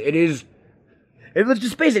 Let's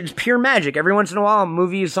just face it, it's pure magic. Every once in a while, a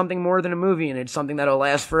movie is something more than a movie, and it's something that'll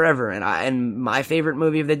last forever. And my favorite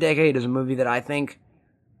movie of the decade is a movie that I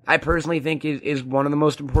personally think is one of the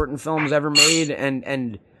most important films ever made,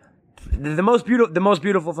 and the most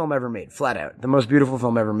beautiful film ever made, flat out. The most beautiful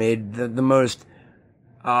film ever made, the most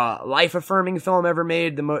life-affirming film ever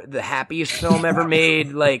made, the happiest film ever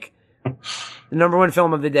made. Like, the number 1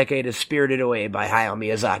 film of the decade is Spirited Away by Hayao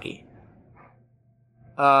Miyazaki.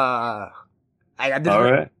 All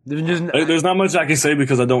right. There's not much I can say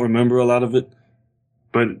because I don't remember a lot of it,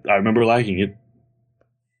 but I remember liking it.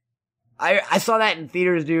 I saw that in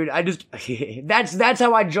theaters, dude. That's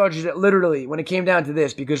how I judged it, literally, when it came down to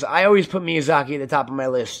this, because I always put Miyazaki at the top of my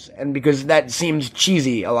list, and because that seems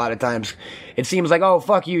cheesy a lot of times. It seems like, oh,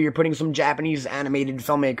 fuck you, you're putting some Japanese animated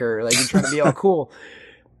filmmaker, like, you're trying to be all cool.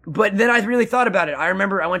 But then I really thought about it. I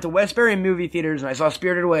remember I went to Westbury movie theaters, and I saw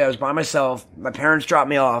Spirited Away. I was by myself. My parents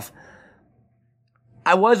dropped me off.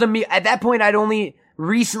 At that point, I'd only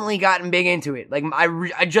recently gotten big into it. Like,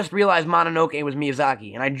 I just realized Mononoke was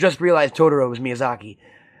Miyazaki, and I just realized Totoro was Miyazaki.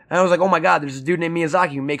 And I was like, oh my god, there's this dude named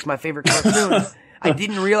Miyazaki who makes my favorite cartoons. I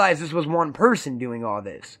didn't realize this was one person doing all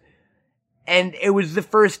this. And it was the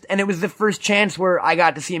first chance where I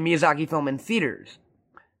got to see a Miyazaki film in theaters.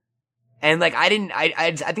 And like, I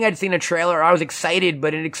think I'd seen a trailer. I was excited,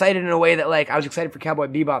 but excited in a way that like, I was excited for Cowboy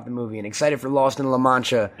Bebop, the movie, and excited for Lost in La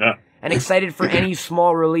Mancha. Yeah. And excited for any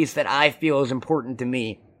small release that I feel is important to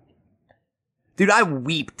me. Dude, I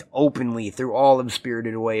weeped openly through all of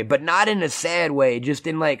Spirited Away, but not in a sad way, just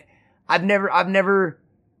in like, I've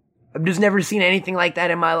just never seen anything like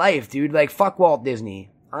that in my life, dude. Like, fuck Walt Disney.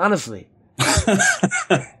 Honestly.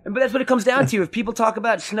 But that's what it comes down to. If people talk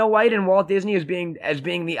about Snow White and Walt Disney as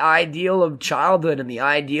being the ideal of childhood and the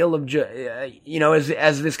ideal of,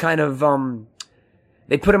 as this kind of,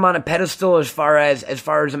 they put him on a pedestal as far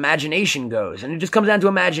as imagination goes. And it just comes down to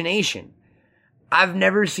imagination. I've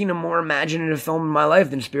never seen a more imaginative film in my life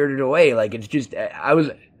than Spirited Away. Like, it's just,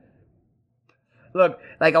 look,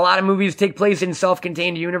 like a lot of movies take place in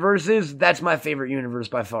self-contained universes. That's my favorite universe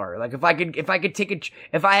by far. Like, if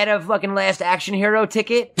I had a fucking Last Action Hero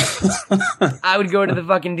ticket, I would go to the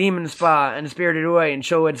fucking Demon Spa and Spirited Away and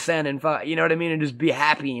Showa Sen and you know what I mean? And just be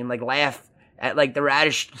happy and like laugh at like the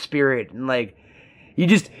radish spirit and like,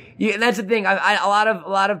 and that's the thing. A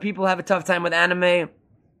lot of people have a tough time with anime.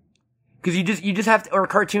 Cause you just have to, or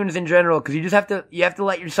cartoons in general, cause you have to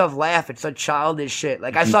let yourself laugh at such childish shit.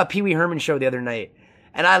 Like I saw Pee Wee Herman show the other night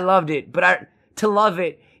and I loved it, but to love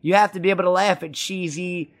it, you have to be able to laugh at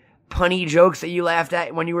cheesy, punny jokes that you laughed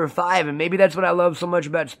at when you were 5. And maybe that's what I love so much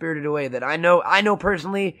about Spirited Away, that I know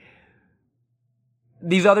personally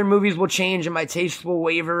these other movies will change and my taste will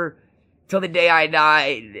waver till the day I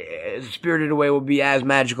die. Spirited Away will be as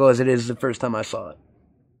magical as it is the first time I saw it.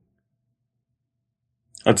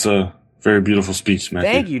 That's a very beautiful speech,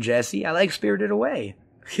 Matthew. Thank you, Jesse. I like Spirited Away.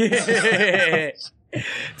 Dude,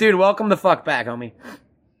 welcome the fuck back, homie.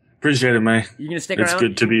 Appreciate it, man. You gonna stick around? It's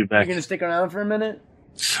good to be back. You gonna stick around for a minute?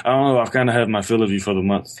 I don't know. I've kind of had my fill of you for the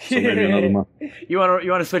month, so maybe another month. You want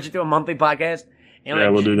to switch it to a monthly podcast? And yeah,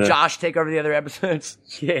 we'll do that. Josh take over the other episodes.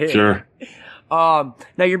 Yeah. Sure. Now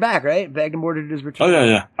you're back, right? Bagged and Boarded is returned. Oh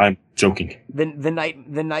yeah. I'm joking.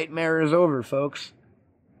 The nightmare is over, folks.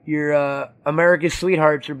 Your America's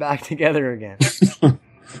sweethearts are back together again.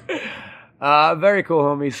 Very cool,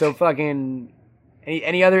 homie. So fucking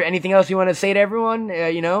anything else you want to say to everyone?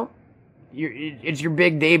 It's your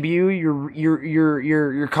big debut,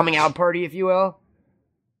 your coming out party, if you will.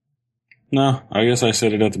 No, I guess I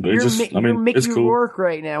said it at the beginning. You're it's Mickey cool. Rourke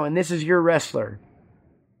right now, and this is your wrestler.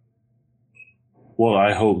 Well,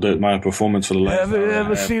 I hope that my performance for the last Have you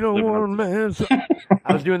ever seen a woman, man?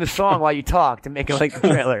 I was doing the song while you talked to make it like the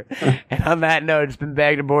trailer. And on that note, it's been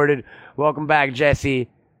Bagged and Boarded. Welcome back, Jesse.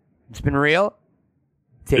 It's been real.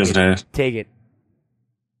 Yes, it has. Take it.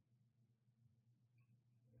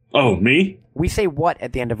 Oh, me? We say what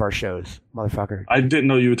at the end of our shows, motherfucker? I didn't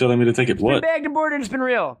know you were telling me to take it. What? It's been Bagged and Boarded. It's been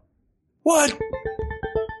real. What?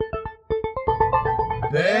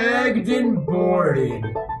 Bagged and Boarded.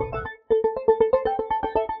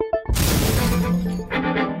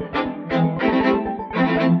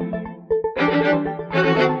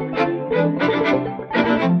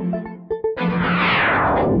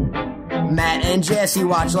 Matt and Jesse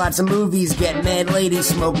watch lots of movies, get mad ladies,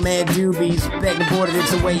 smoke mad doobies. Bagged and Boarded,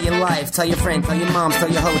 it's the way your life. Tell your friend, tell your mom, tell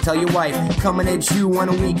your hoe, tell your wife. Coming at you on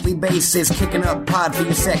a weekly basis, kicking up pod for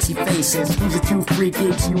your sexy faces. Who's the 2 free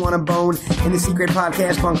kicks you want to bone? In the secret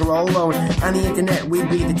podcast bunker all alone. On the internet, we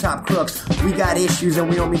be the top crooks. We got issues and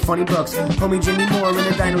we don't mean funny books. Homie Jimmy Moore and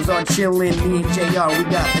the dinos are chillin'. Me and JR, we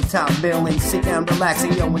got the top billing. Sit down, relax,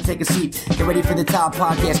 and yo, and take a seat. Get ready for the top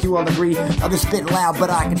podcast, you all agree. Others spit loud, but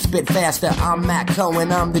I can spit faster. I'm Matt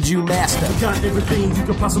Cohen, I'm the Jew Master. Got everything you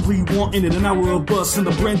could possibly want in it. An hour of bus in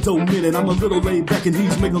the Brando minute. I'm a little laid back and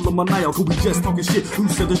he's megalomaniacal. We just talking shit. Who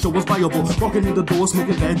said the show was viable? Walking in the door,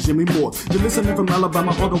 smoking that Jimmy Moore. You're listening from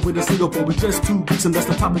Alabama all the way to Singapore. We're just 2 weeks and that's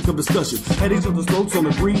the topic of discussion. At each other's throats on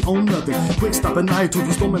agree on nothing. Quick stop at night to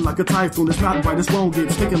the storming like a typhoon. It's not right, it's wrong.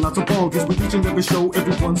 It's taking lots of bongs. We each and every show,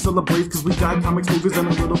 everyone celebrates. Cause we got comics, movies, and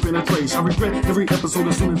a little penetration. I regret every episode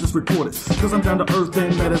as soon as it's recorded. Cause I'm down to earth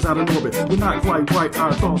and that is out of orbit. We're not quite right,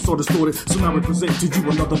 our thoughts are distorted. So now we present to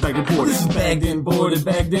you another Bagged and Boarded. This is Bagged and Boarded,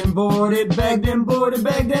 Bagged and Boarded, Bagged and Boarded,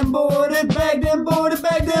 Bagged and Boarded, Bagged and Boarded,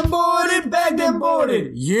 Bagged and Boarded, Bagged and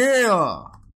Boarded. Yeah!